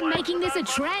planning on making this a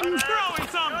trend. Throwing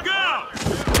some. Go.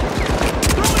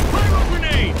 Throwing pyro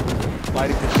grenade.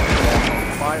 Lighting the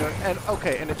fire. And,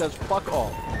 okay, and it does fuck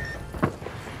all.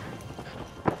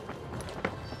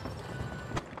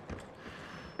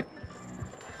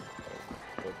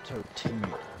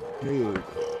 Dude. The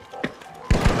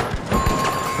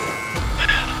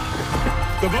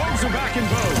Vogues are back in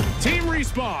vogue. Team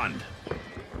respawn.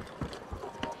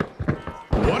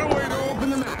 What a way to open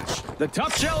the match. The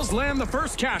Tough Shells land the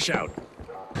first cash out.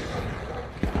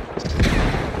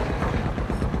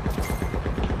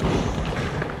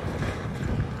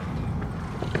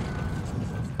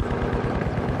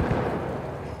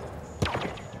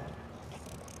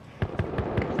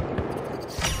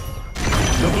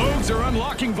 Vogues are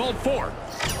unlocking Vault 4.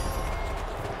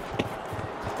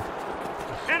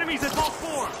 Enemies at Vault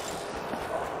 4.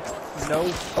 No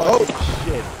fucking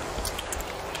shit.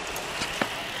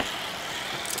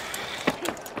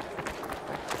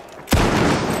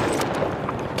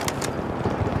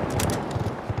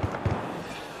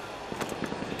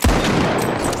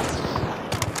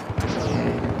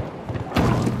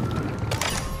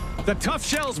 The Tough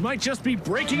Shells might just be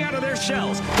breaking out of their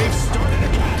shells. They've started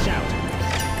a cash out.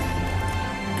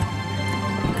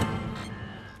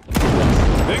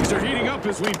 Things are heating up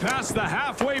as we pass the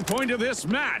halfway point of this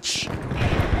match.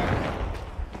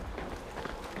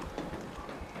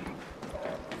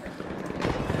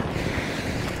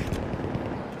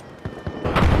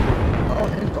 Oh,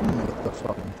 hey, come with the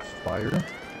fucking fire.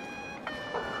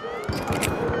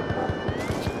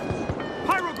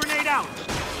 Pyro grenade out.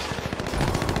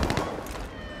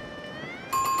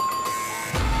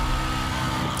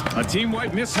 A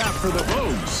team-wide mishap for the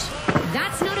Vogues.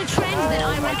 That's not a trend that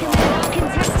I recommend our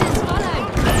contestants follow.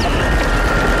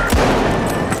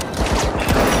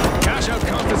 Cash out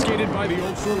confiscated by the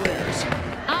Ultra Rares.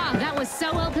 Ah, that was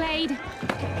so well played.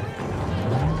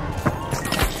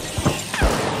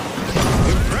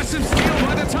 Impressive steal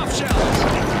by the Tough Shells.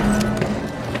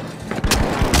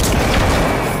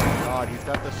 God, he's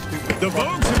got the stupid. The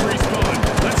Vogues have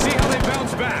respawned. Let's see how they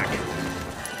bounce back.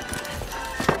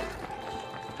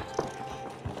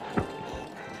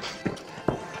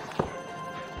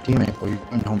 Teammate, what are you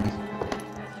doing, homie?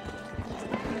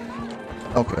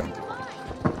 Okay.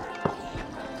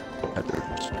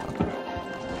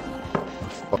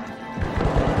 Fuck.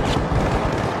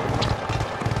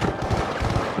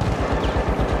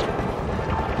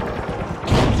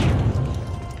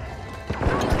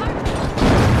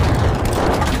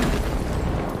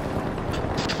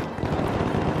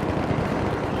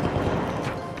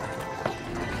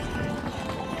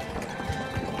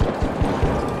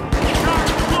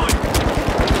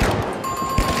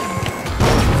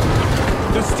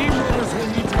 The Steamrollers will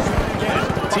need to try again.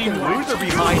 Team Loser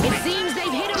behind It me. seems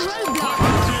they've hit a roadblock.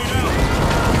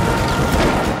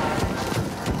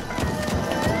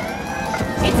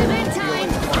 It's event time.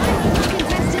 I hope our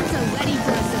contestants are ready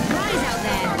for a surprise out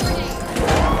there.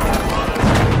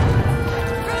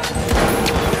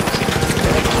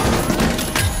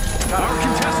 Our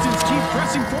contestants keep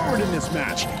pressing forward in this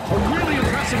match. A really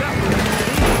impressive effort.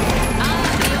 Ah,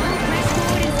 the old press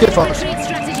forward Good instead of focus. retreat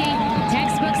strategy.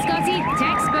 Textbook, Scotty.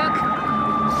 Textbook.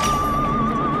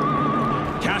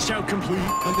 Cash out complete,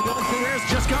 and the Ultra Rares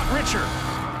just got richer.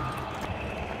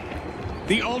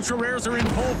 The Ultra Rares are in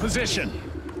pole position.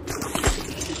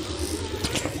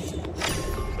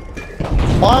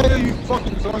 Why are you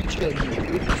fucking throwing shit at me,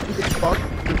 dude? Stupid fuck.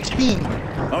 Your team.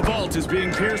 A vault is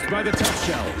being pierced by the Tough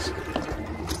Shells.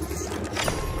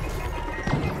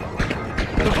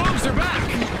 The Vogues are back.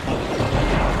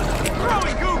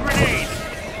 Throwing goo grenade.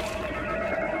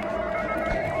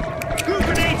 Goo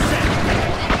grenade set.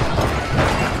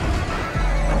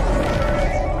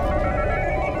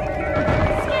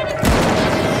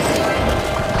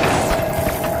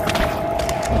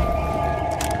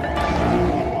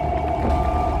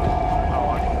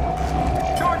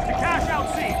 Charge the cash out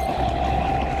seat.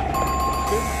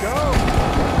 Let's go.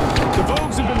 The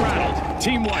Vogues have been rattled.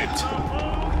 Team wiped.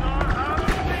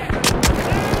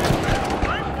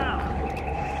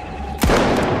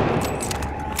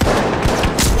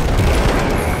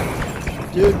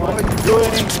 Dude, what are you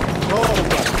doing? No.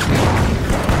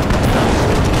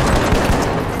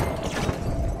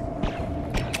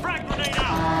 Frag grenade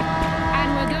out. And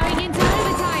we're going into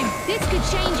overtime. This could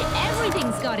change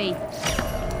everything, Scotty.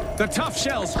 The Tough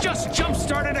Shells just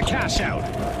jump-started a cash out.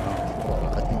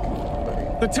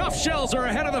 The Tough Shells are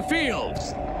ahead of the field.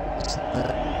 The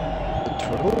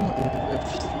turtle? If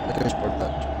the guy's part of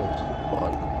that turtle's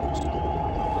body.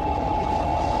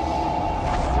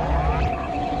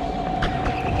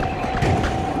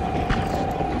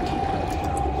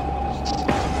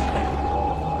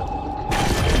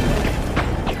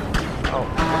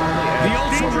 The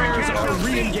Ultra Rares are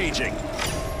re-engaging.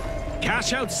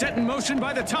 Cash out set in motion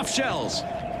by the Tough Shells.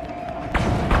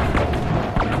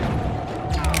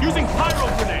 Using pyro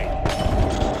grenade.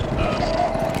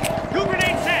 Goo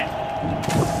grenade set.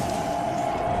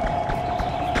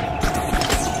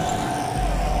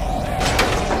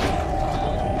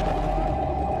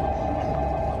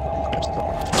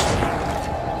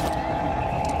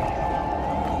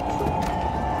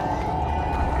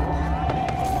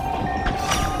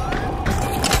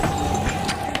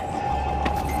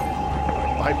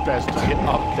 My best to get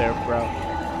up there, bro.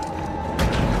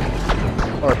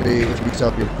 RP, which means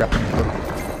I'll be grappling hook.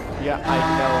 Yeah, I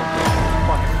know.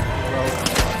 Fucking bro.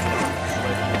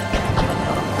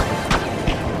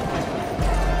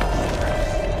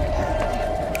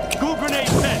 grenade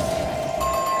set.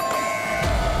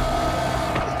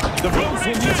 The Vogues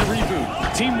will need to reboot.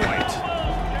 Team White.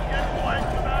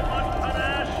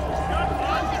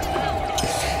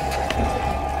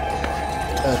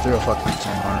 Threw a fucking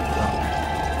sonar.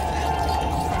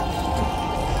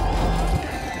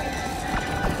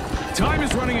 Time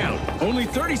is running out. Only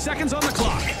 30 seconds on the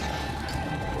clock.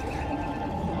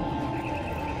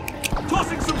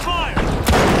 Tossing some fire.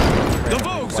 The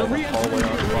Vogues are re-entering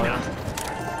the arena.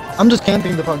 I'm just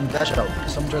camping the fucking cash out.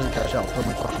 Someone tries to cash out for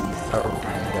my fucking power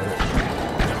plant.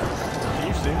 Can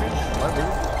you see me? Am I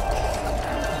moving?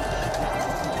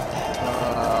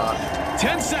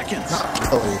 10 seconds.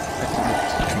 Oh,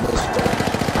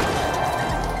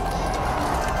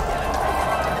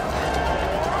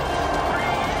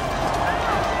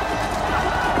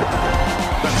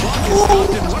 The clock is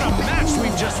stopped, and what a match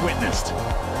we've just witnessed.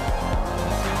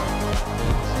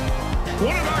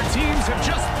 One of our teams have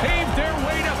just paved their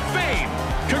way to fame.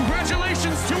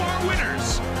 Congratulations to our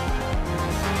winners.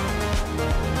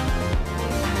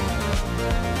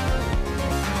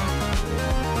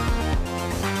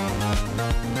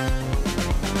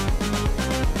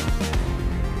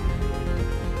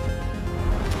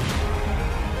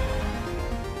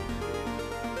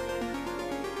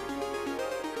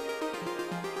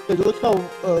 Dude, look how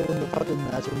when the fucking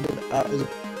match was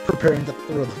preparing to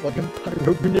throw the fucking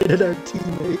pyro grenade at our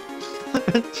teammate.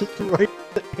 Just right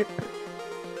there.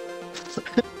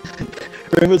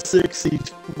 Rainbow Six Siege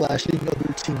flashing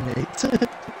other teammates.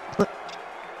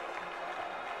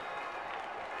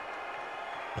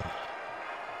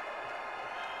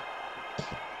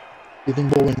 You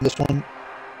think we'll win this one?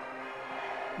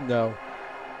 No.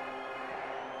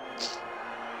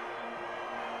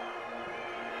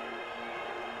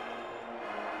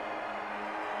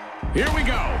 Here we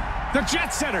go. The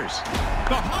Jet Setters,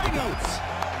 the High Notes,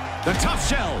 the Tough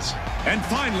Shells, and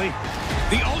finally,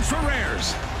 the Ultra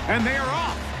Rares. And they are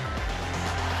off.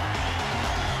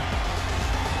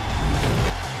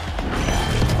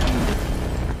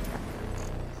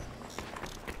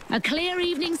 A clear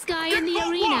evening sky in the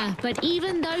arena, but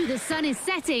even though the sun is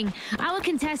setting, our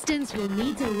contestants will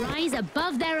need to rise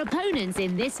above their opponents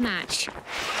in this match.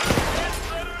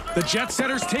 The Jet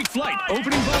Setters take flight,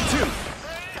 opening ball 2.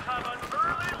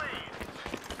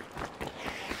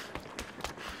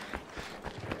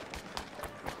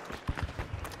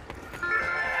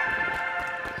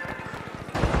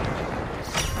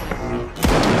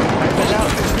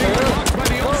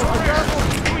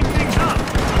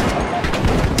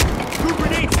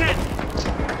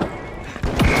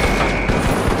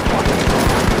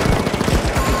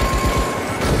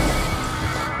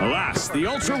 The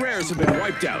Ultra Rares have been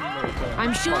wiped out.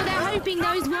 I'm sure they're hoping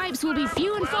those wipes will be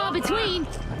few and far between.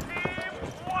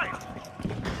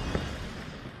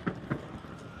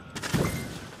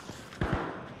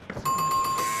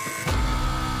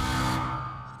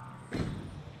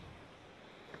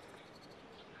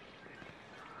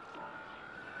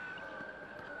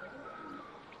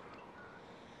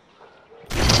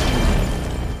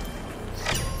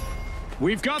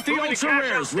 We've got the Ultra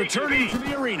Rares returning to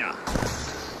the arena.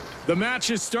 The match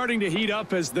is starting to heat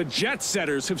up as the Jet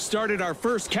Setters have started our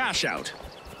first cash out.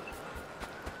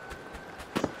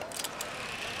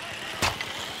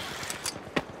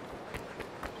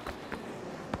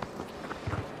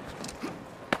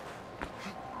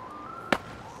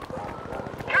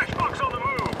 Cash box on the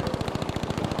move.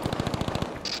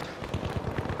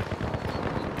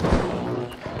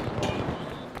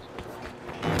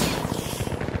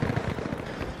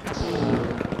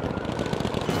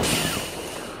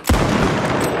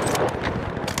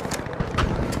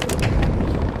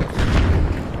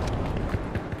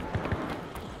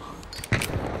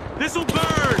 This'll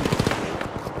burn!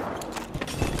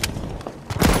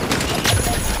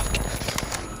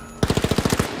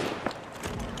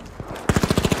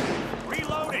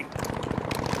 Reloading!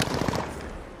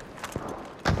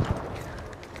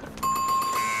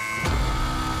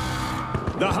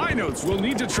 The High Notes will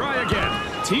need to try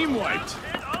again. Team wiped.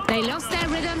 They lost their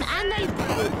rhythm and they...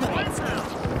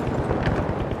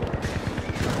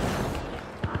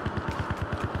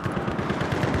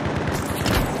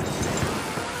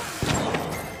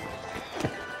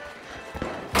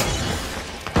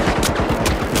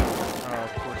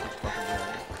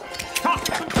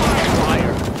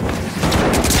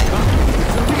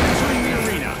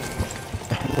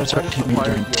 What's our teammate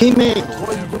doing? Teammate!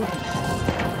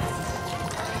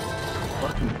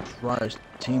 Fucking Christ,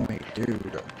 teammate,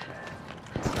 dude.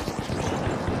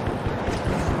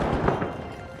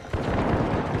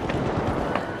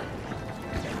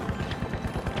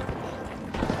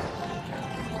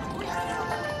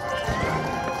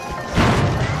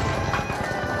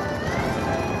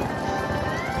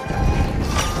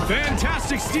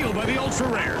 Fantastic steal by the Ultra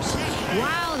Rares.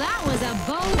 Wow, that was a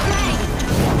bold play.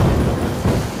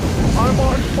 I'm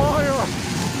on fire!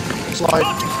 Slide.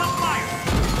 Launching some fire.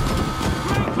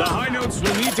 The High Notes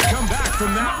will need to come back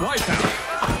from that wipeout.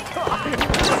 I'm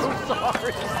so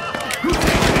sorry.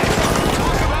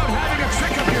 Talk about having a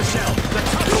trick up your shell. The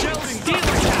Tough Shells steal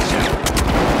the cash out.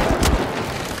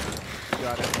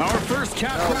 Got it. Our first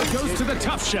cap grab goes to the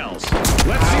Tough Shells.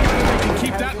 Let's see how they can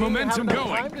keep that momentum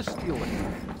going. Time to steal it.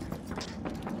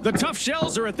 The Tough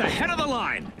Shells are at the head of the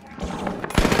line. The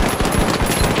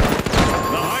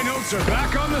High Notes are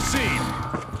back on the scene.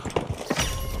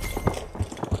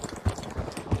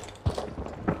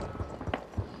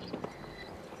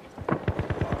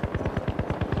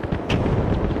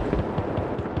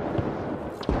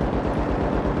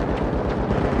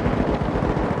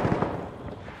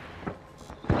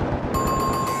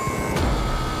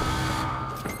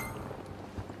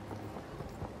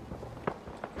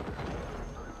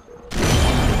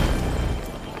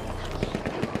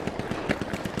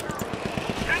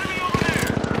 Enemy over there.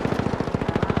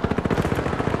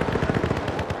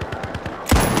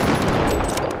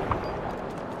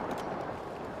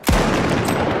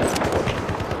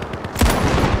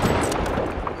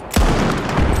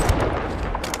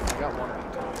 I got one of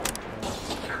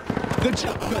The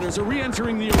Jet Betters are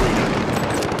re-entering the arena.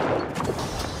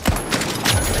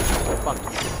 Fuck.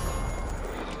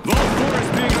 Vault 4 is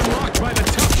being unlocked by the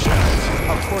Tough Shells.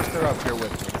 Of course they're up here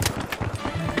with me.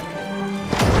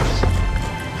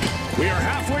 We are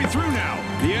halfway through now.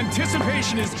 The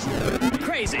anticipation is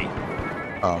crazy.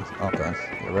 Oh, okay.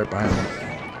 You're right behind me.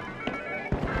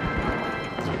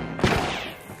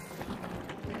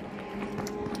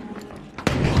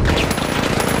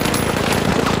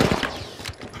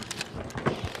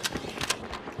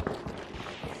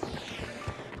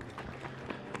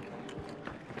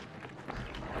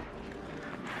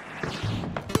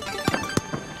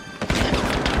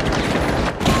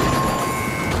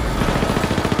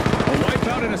 A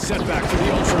wipeout and a setback for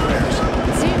the Ultra Rares.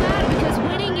 Too bad, because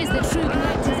winning is the true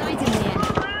collector's item here.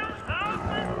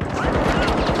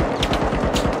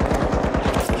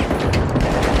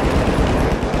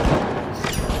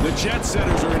 The Jet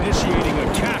Setters are initiating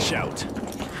a cash out.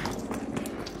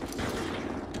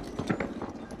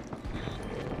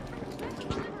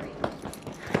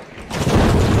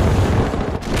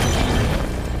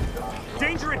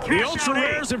 Danger at The cash Ultra out A.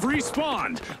 Rares have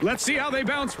respawned. Let's see how they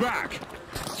bounce back.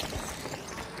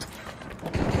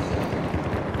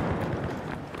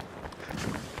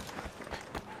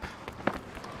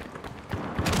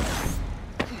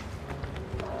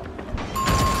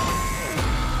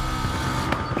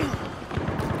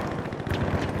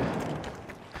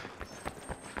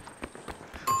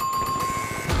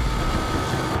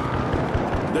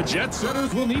 The Jet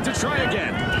Setters will need to try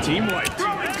again. Team wiped.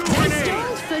 They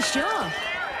stalled for sure.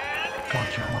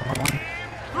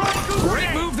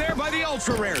 Great move there by the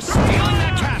Ultra Rares, stealing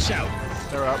that cash out.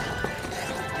 They're up.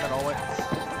 And all went.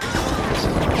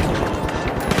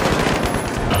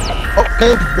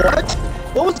 Okay, what?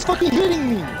 What was fucking hitting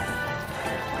me?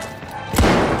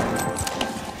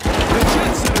 The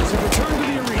Jet Setters have returned to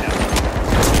the arena.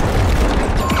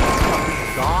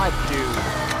 God, dude.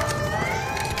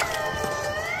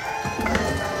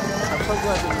 I'm so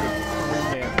glad that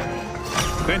we renamed.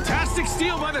 Fantastic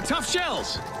steal by the Tough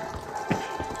Shells.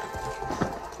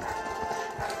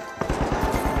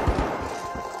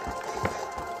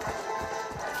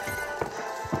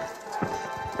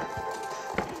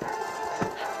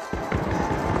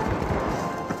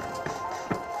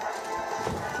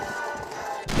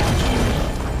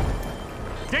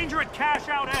 Danger at cash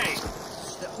out A.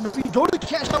 Go to the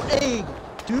cash out A,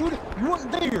 dude. You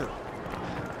weren't there.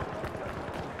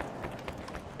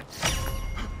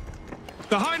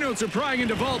 The High Notes are prying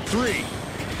into Vault 3.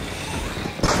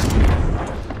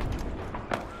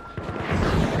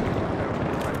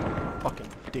 Fucking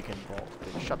dick involved.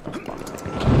 Dude. Shut the fuck up.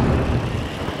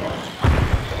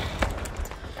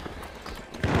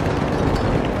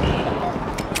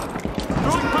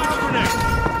 Throwing fire grenade.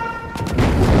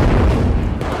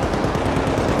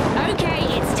 Okay,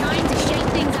 it's time to shake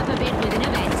things up a bit with an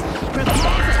event.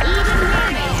 Prepare for even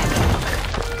more mayhem.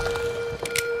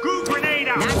 Goo grenade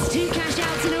out. That's 2 cash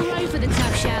outs in a row for the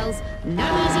Tough Shells. No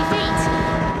easy feat.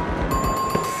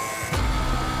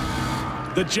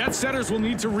 The Jet Setters will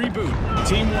need to reboot.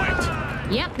 Team wiped.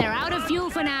 Yep, they're out of fuel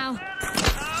for now.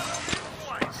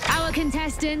 Our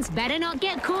contestants better not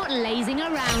get caught lazing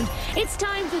around. It's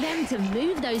time for them to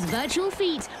move those virtual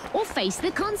feet or face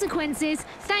the consequences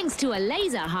thanks to a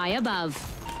laser high above.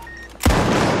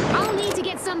 I'll I'll need to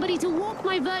get somebody to walk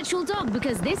my virtual dog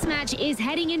because this match is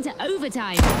heading into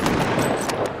overtime.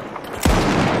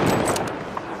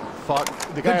 Fuck.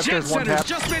 The guy The up Jet there's one Setters tap.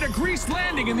 just made a greased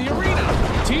landing in the arena.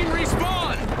 Team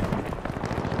respawn.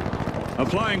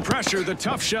 Applying pressure, the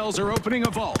Tough Shells are opening a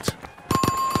vault.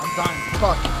 I'm dying.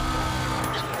 Fuck.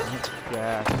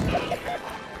 Yeah.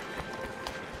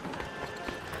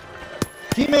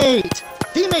 Teammate!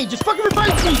 Teammate, just fucking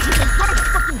revive me!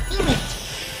 Fucking teammate!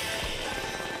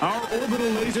 Our orbital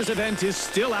lasers event is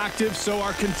still active, so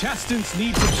our contestants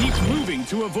need to keep moving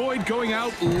to avoid going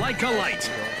out like a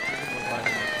light.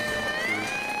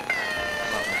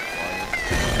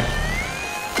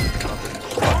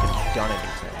 Done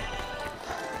anything.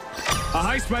 A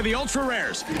heist by the Ultra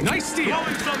Rares. Nice steal.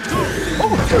 Blowing some goo. Oh,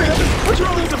 what's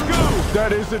wrong with Some goo.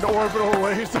 That is an orbital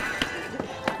laser.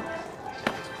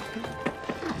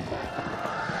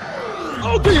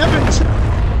 Oh, good heavens!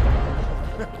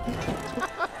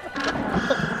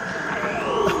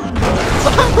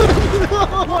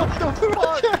 What the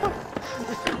fuck?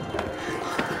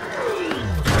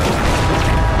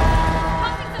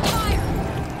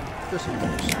 This is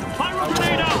Pyro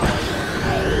grenade out.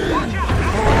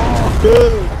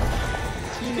 good.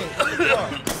 Teammate,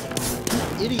 fuck.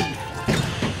 Idiot.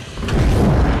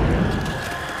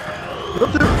 Get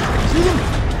up there. See him?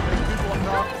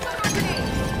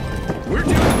 We're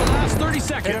down to the last 30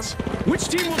 seconds. Which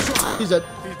team will try? He's dead.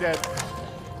 He's dead.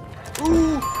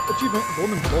 Ooh, achievement,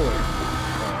 golden bullet.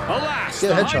 Alas,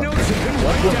 Get a the high headshot. notes have been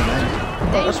wiped out.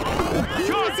 Oh, that's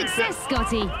Good success,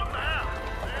 Scotty.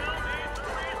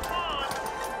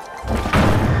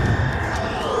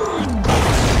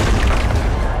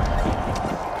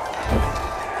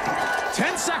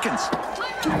 Seconds. This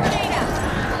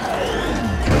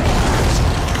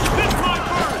might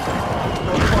burn.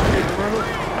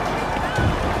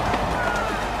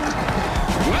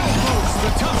 Well, folks, the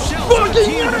Tough Shells are the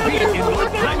team to beat in what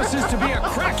promises to be a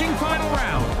cracking final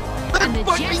round. And the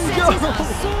Jet Setters are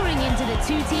soaring into the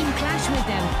two-team clash with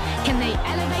them. Can they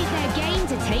elevate their game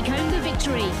to take home the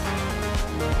victory?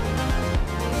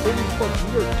 Holy fuck,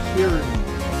 you are carrying me.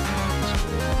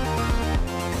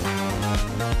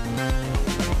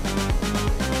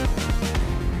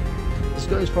 This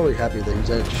guy's probably happy that he's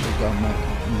actually got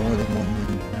more than one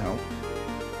win now.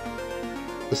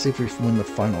 Let's see if we win the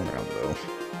final round, though.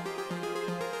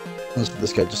 Unless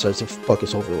this guy decides to fuck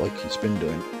us over like he's been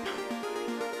doing.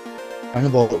 Find the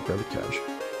ball with private cash.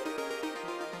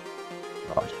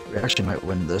 God, we actually might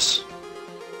win this.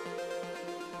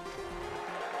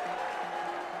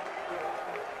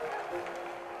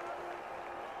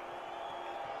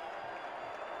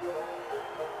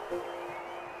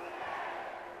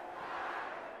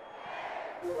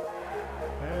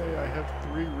 Hey, I have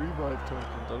 3 revive tokens.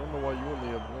 I don't know why you only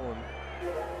have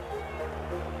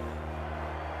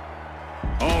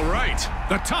 1. All right,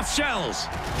 the Tough Shells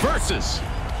versus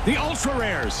the Ultra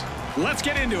Rares. Let's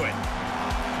get into it.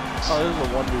 Oh, this is a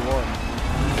 1v1.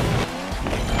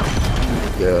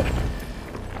 Yeah.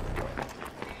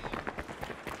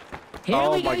 Here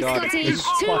Oh we go, my God, Scotty. these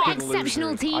Two fucking exceptional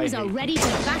losers. teams I are hate ready to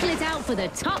battle it out for the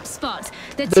top spot.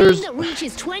 The There's- team that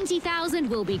reaches 20,000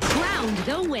 will be crowned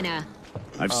the winner.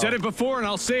 I've said it before and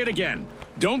I'll say it again.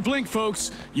 Don't blink,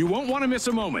 folks. You won't want to miss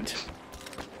a moment.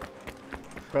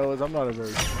 Fellas, I'm not a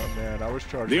very smart man. I was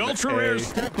charging The Ultra A. Rares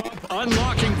step up,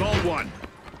 unlocking Vault 1.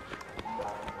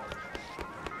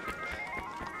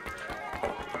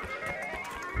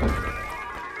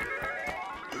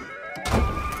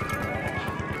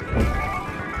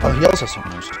 Oh, he also has some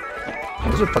moves.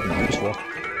 Those are fucking useful.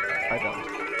 I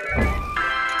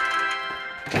don't.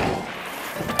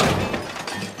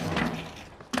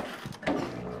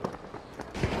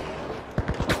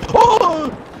 Oh!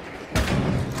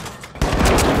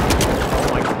 Oh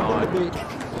my god.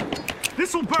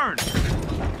 This'll burn.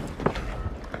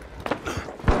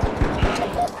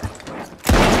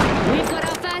 We've got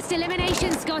our first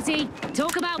elimination, Scotty.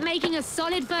 Talk about making a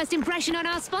solid first impression on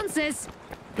our sponsors.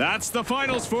 That's the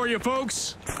finals for you,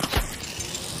 folks.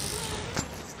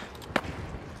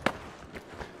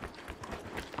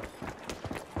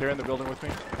 They're in the building with me,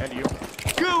 and you.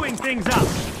 Gooing things up.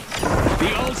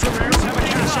 The Ultra Rares have a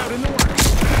cash out in the works.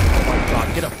 Oh my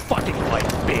god, get a fucking light,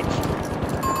 bitch.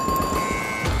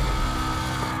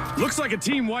 Looks like a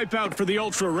team wipeout for the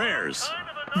Ultra Rares.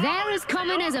 They're as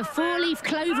common as a 4-leaf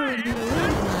clover in the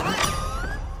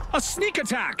arena. A sneak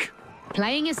attack.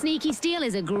 Playing a sneaky steal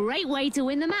is a great way to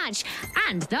win the match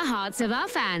and the hearts of our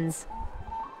fans.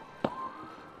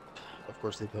 Of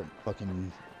course they put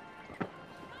fucking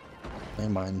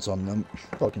landmines on them.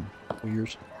 Fucking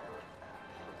weird.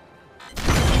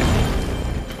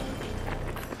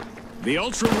 The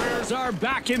ultra rares are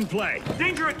back in play.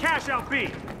 Danger at cash out B.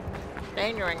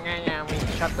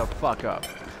 Shut the fuck up.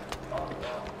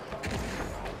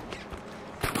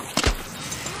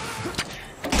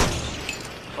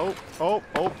 Oh,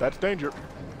 that's danger.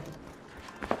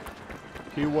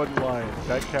 He wasn't lying.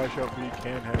 That cash out B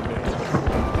can have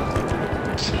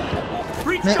danger.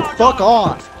 Breach Man, charge fuck on.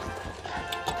 off!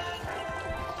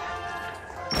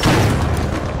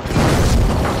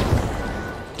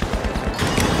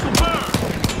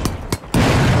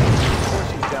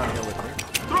 He's down here with me.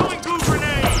 Throwing glue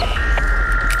grenade.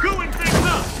 Gooing things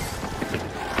up.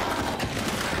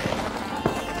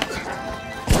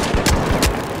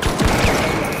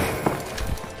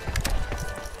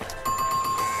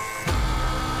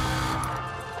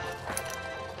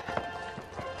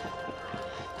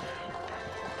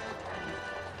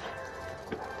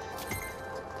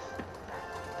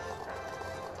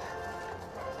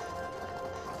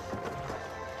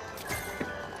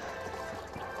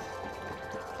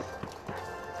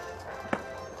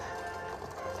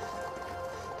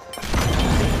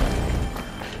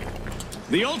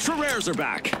 The ultra rares are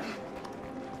back.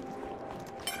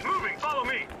 Moving, follow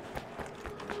me.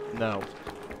 No.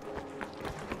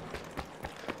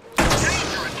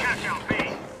 Danger at cash out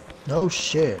B. No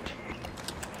shit.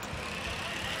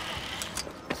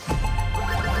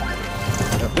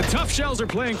 The tough shells are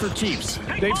playing for keeps.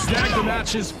 They've snagged the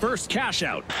match's first cash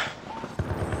out.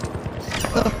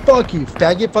 Fuck you,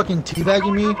 faggot, fucking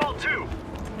teabagging me. Vault 2.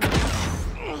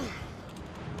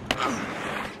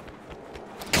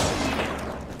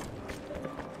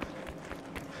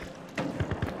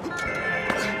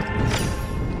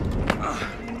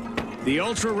 The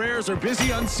ultra rares are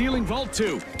busy unsealing Vault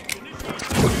 2.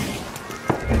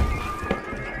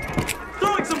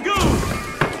 Throwing some goo.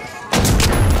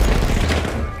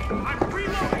 I'm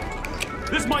reloading.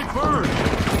 This might burn.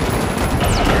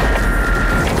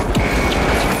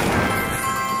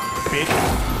 Bitch.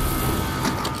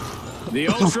 The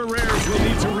ultra rares will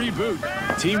need to reboot.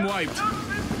 Team wiped.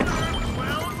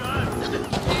 Well done.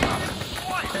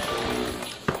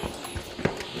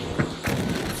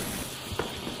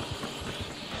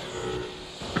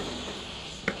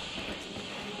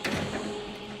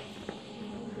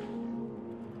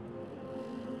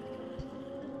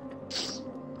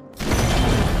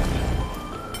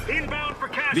 Inbound for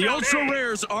cash The out ultra A.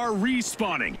 rares are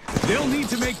respawning. They'll need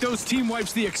to make those team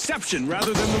wipes the exception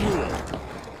rather than the rule.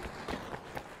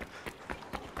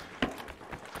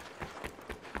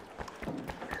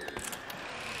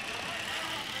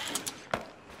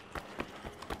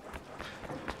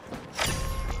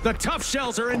 The tough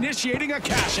shells are initiating a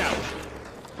cash out.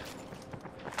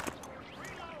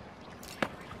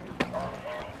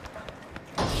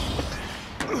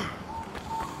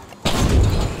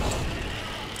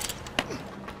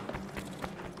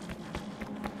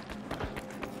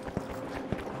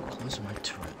 Close my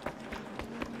turret.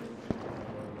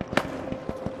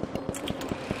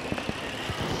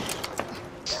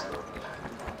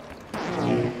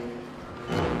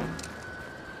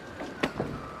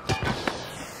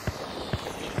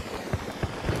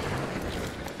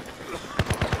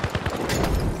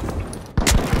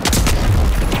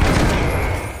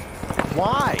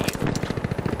 Why?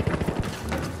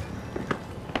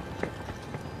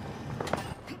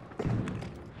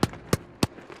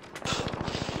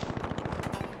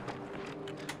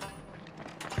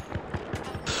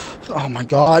 Oh my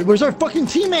god, where's our fucking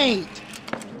teammate?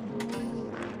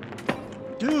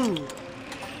 Dude.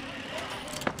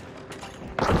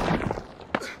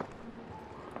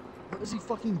 What is he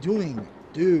fucking doing?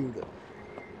 Dude.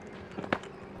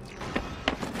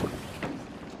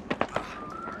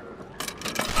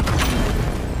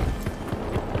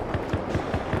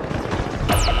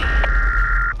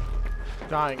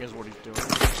 Dying is what he's doing.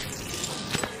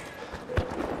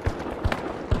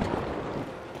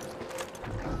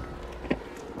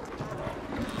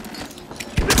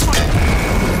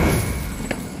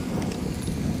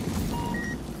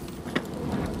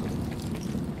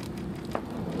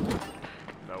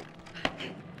 Nope.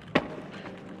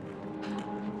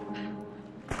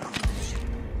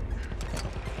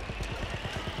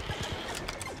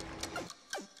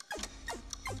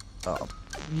 Oh.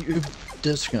 You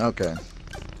just okay.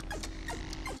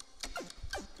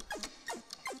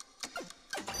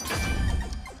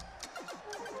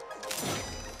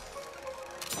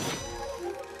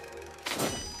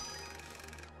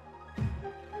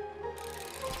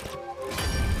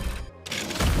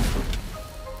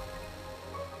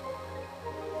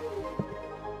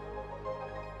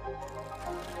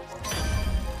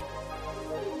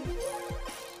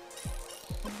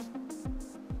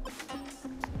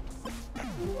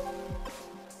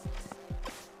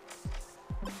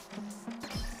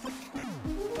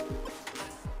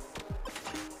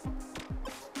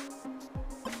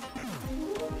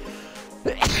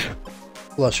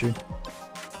 Bless you.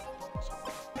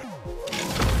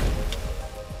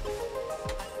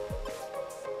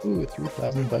 Ooh,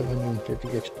 3,550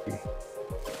 XP.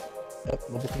 Yep,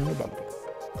 level 300 bounty.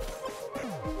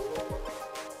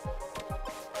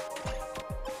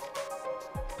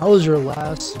 How was your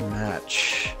last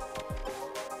match?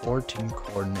 14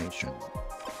 coordination.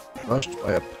 Rushed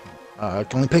by a... I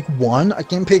can only pick one? I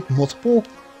can't pick multiple?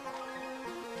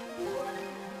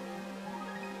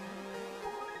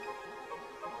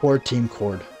 Or team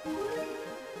cord.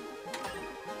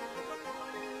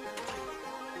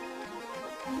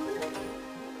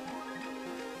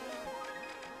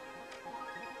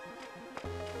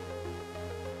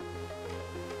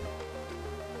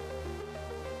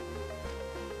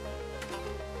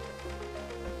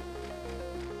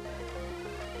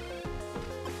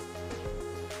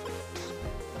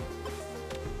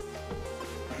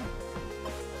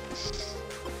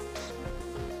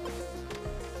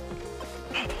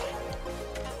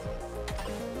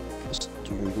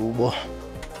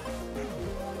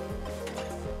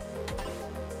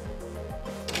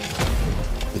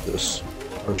 Look at this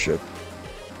hardship.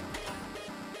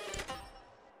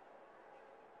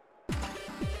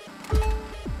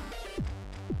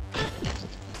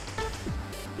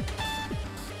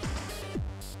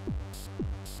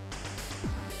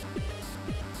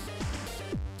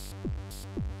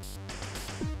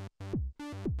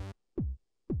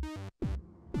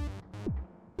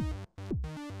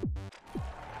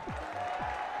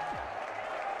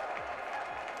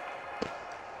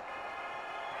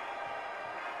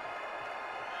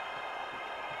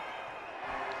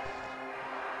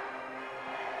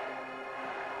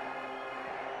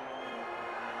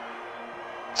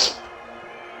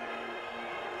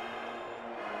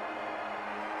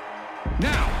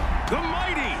 Now, the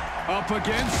Mighty up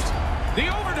against the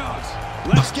Overdogs.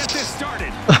 Let's get this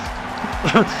started.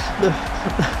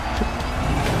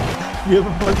 We have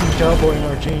a fucking cowboy in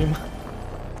our team.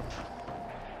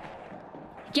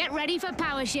 Get ready for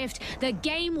Power Shift, the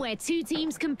game where two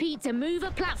teams compete to move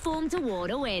a platform toward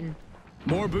a win.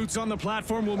 More boots on the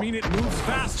platform will mean it moves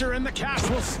faster and the cash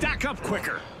will stack up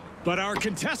quicker. But our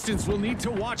contestants will need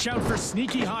to watch out for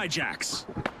sneaky hijacks.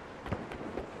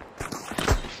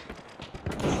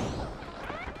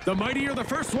 The Mighty are the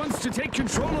first ones to take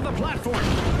control of the platform.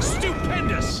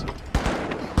 Stupendous!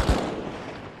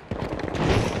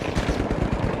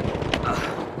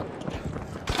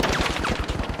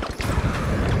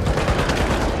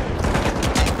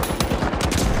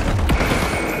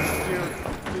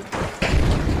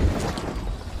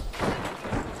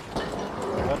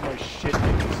 Let my shit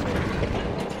hit this thing.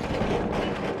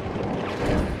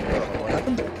 What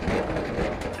happened?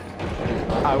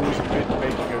 I was making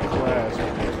a class.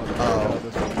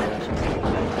 This one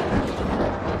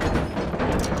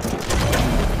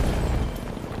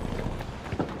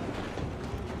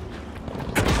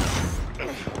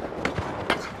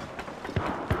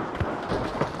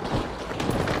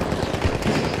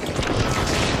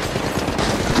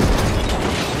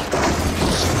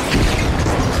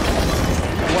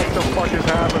what the fuck is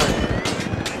happening?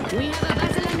 We have a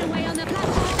battle underway on the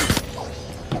platform.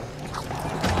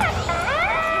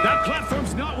 That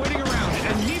platform's not waiting around,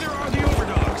 and neither are the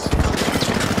Overdogs.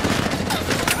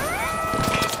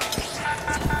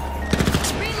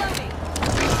 Reloading.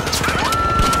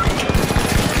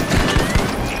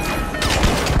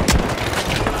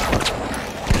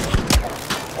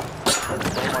 Oh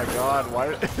my god, why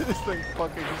this thing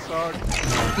fucking sucks?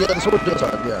 Yeah, the sword does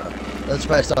hard, yeah. That's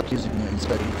why I stopped using it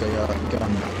instead of the gun. The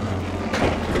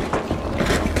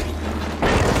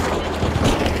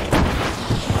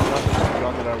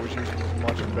gun that I was using was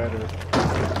much better.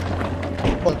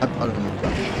 Well, I don't know.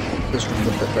 This one's a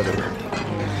bit better.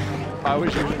 I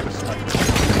was using the sniper.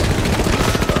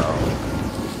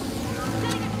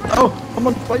 Oh, I'm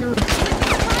on fire!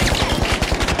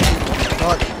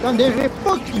 God damn it,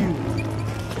 fuck you!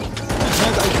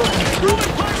 Man, I fucking Throw a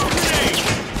pyro grenade!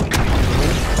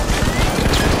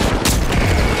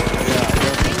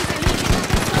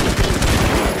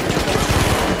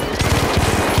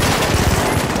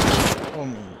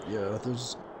 Yeah,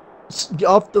 there's... Get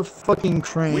off the fucking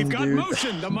crane, We've got dude.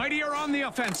 motion. The Mighty are on the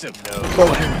offensive.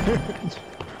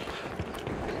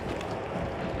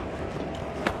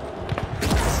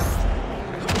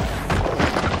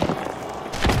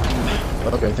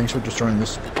 Okay, thanks for destroying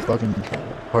this fucking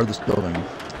part of this building.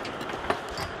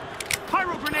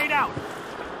 Pyro grenade out.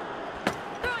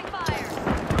 Throwing fire.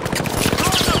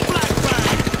 Throw the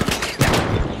flashbang.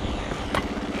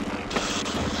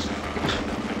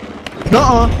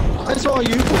 Nuh-uh! I saw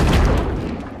you!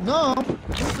 No! What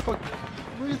the fuck?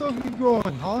 Where you thought you were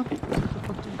going, huh? What the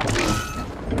fuck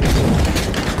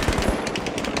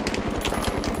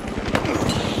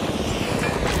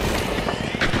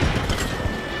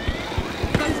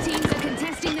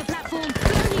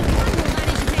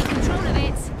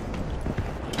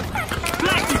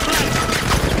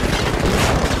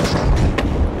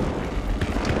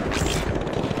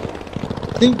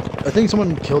think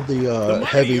someone killed the The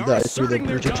heavy Mighty are that I threw the asserting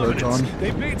their bridge charge on. dominance.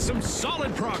 They've made some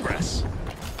solid progress.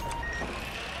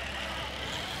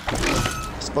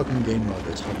 This fucking game mode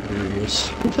is hilarious.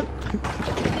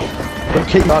 But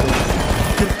chaotic.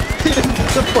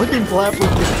 The fucking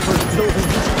platform is for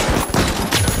buildings.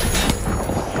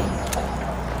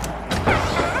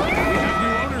 We have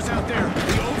new owners out there.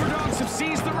 The Overdogs have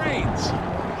seized the reins.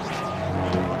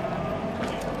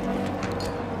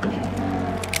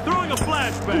 Throwing a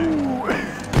flashbang.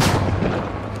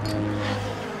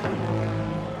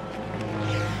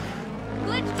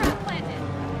 Glitch trap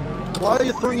planted. Why are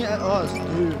you throwing it at us,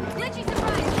 dude? Glitchy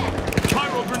surprise hit.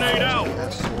 Pyro grenade out.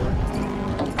 That sword.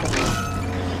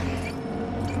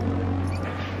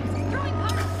 Throwing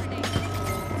power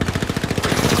grenade.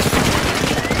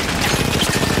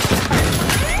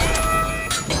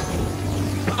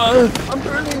 I'm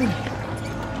burning!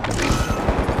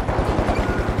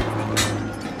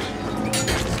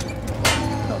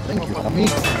 Oh, thank you, homie.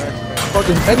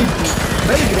 Fucking Betty,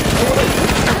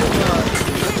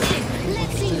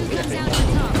 Let's see who comes out on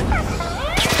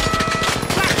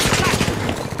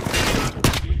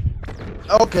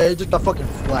top. okay, just got fucking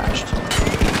flashed.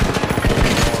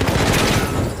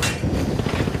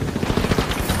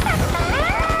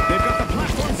 They've got the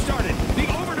platform started. The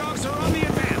Overdogs are on the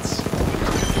advance.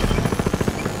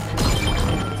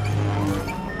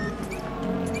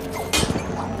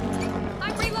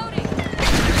 I'm reloading.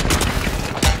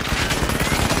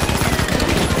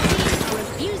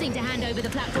 Refusing to hand over the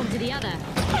platform to the other.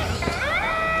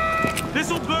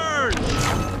 This'll burn.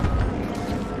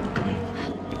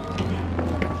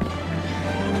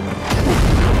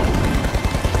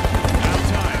 Out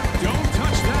time. Don't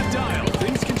touch that dial.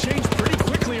 Things can change pretty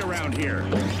quickly around here.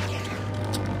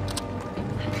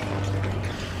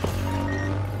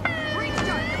 Breach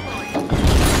charge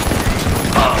deployed.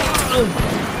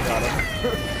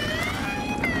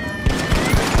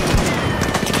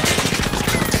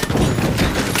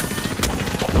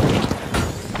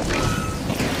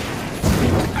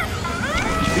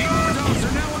 The Overdogs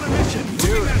are now on a mission.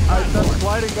 Dude, I just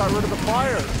lighting got rid of the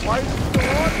fire. Why is it still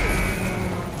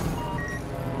on?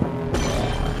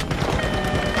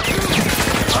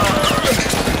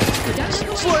 Don't look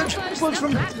away, Sludge, folks. sludge The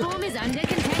from- platform is under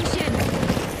contention.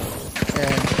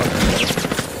 And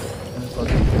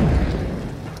fucking.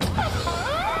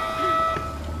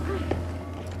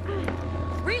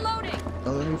 Reloading.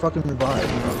 Oh, let me fucking revive.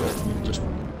 You know, just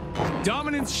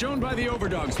Dominance shown by the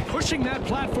Overdogs, pushing that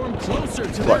platform closer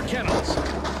to What? their kennels.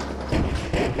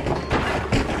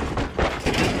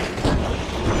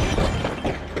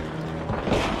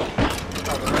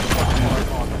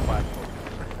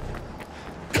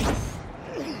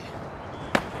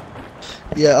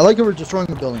 yeah, I like how we're destroying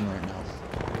the building right now.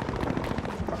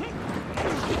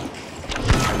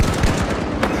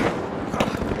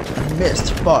 I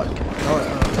missed. Fuck.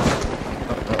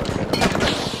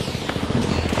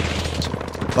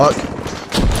 Fuck.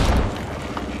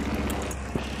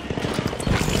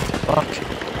 Fuck.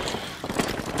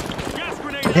 Gas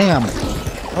grenade. Damn.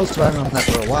 I was surviving on that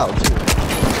for a while too.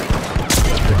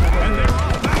 And they're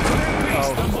all back to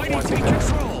their base. The Mighty take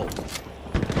control.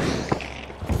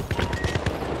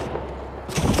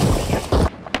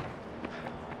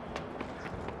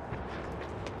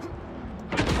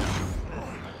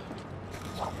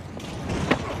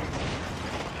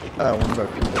 One of our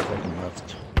people fucking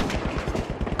left.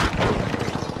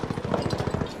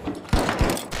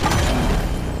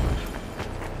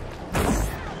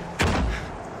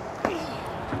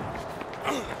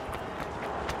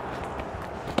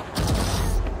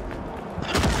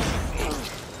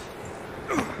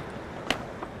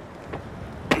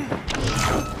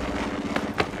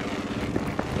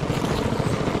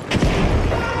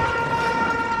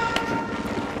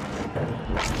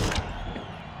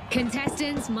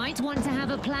 Contestants might want to have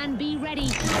a plan B ready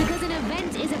because an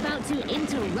event is about to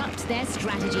interrupt their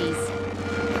strategies.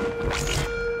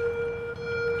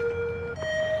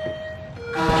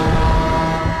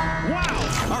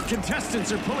 Wow! Our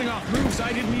contestants are pulling off moves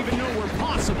I didn't even know were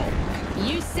possible.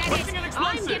 You said Placing an it!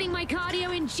 explosive. I'm getting my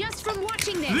cardio in just from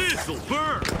watching this! This'll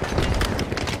burn.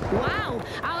 Wow!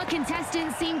 Our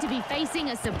contestants seem to be facing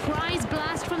a surprise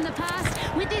blast from the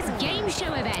past with this game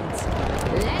show event.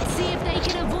 Let's see if they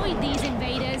can avoid these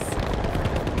invaders.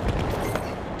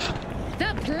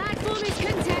 The platform is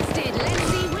contested. Let's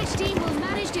see which team will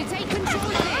manage to take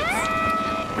control of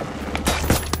it.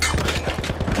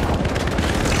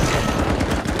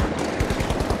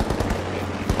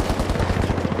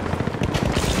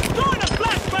 Throwing a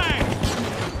flashbang.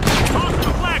 Tossing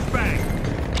a flashbang.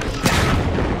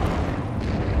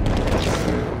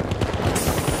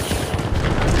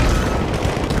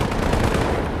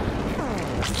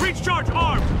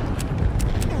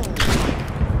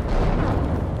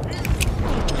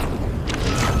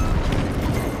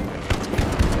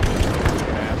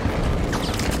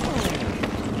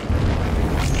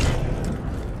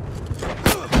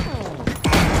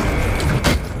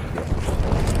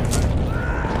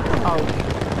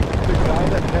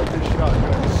 his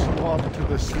shotgun swapped to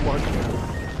the slug gun.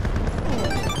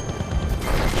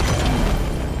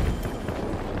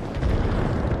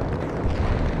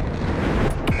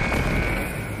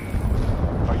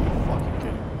 Are you fucking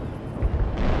kidding me?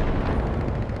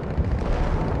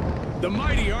 The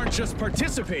Mighty aren't just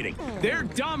participating, they're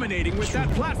dominating with that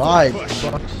platform Bye, push.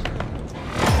 Bucks.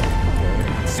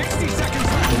 60 seconds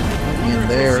left. In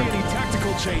there. See any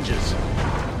tactical changes?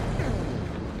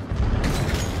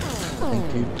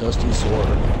 Thank you, Dusty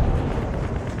Sword.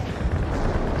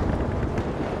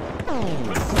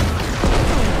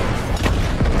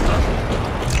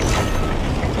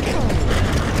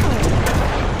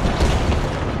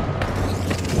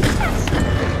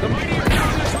 The Mighty are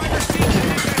now in the driver's seat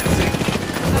and advancing.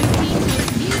 Both teams are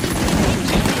refusing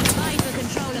to fight for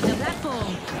control of the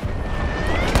platform.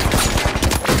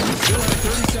 Still have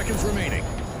 30 seconds remaining.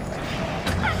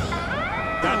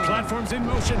 That platform's in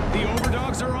motion. The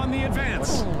Overdogs are on the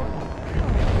advance.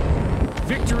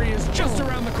 Victory is just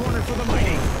around the corner for the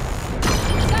Mighty.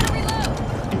 Gotta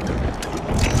reload.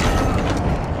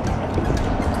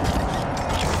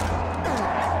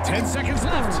 10 seconds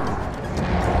left.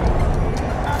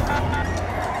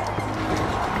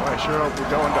 I sure hope we're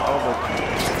going to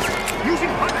overtime. Using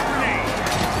hunter grenade.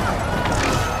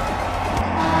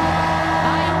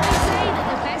 I always say that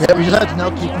the best Yeah, we just way have to now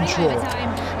happens keep during control.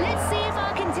 overtime. Let's see if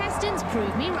our contestants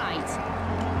prove me right.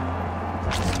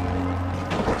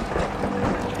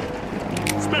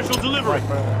 Special delivery.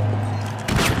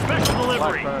 Special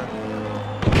delivery.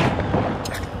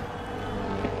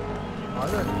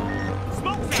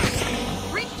 Smoke's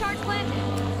out. Breach charge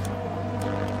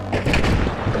planted.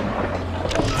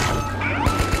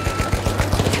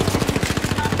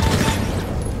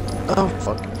 Oh,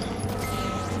 fuck.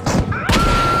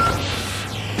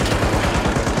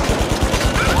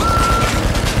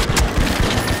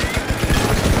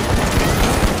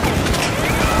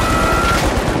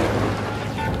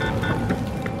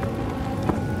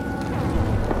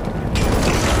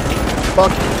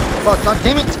 Fuck. Fuck, god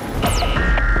damn it!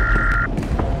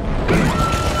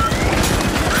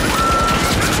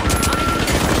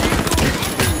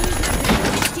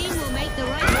 Each team will make the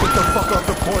right Get the fuck off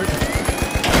the point.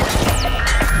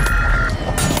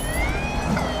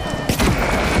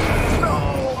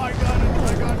 No, I got it.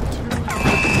 I got two.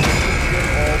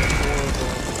 All four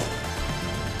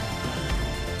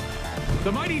of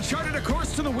The Mighty charted a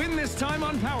course to the win this time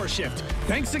on Power Shift.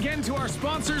 Thanks again to our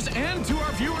sponsors and to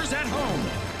our viewers at home.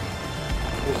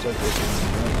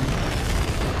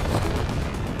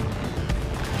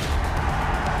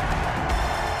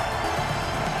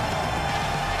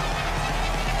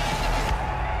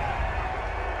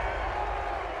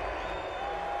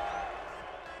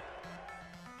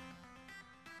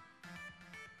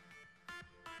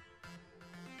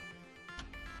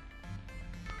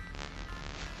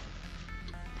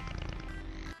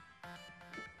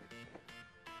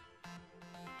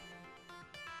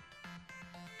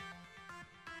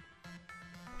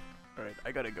 Alright,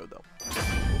 I gotta go though.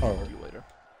 Alright, See you later.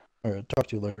 alright, talk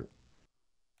to you later.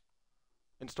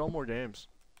 Install more games.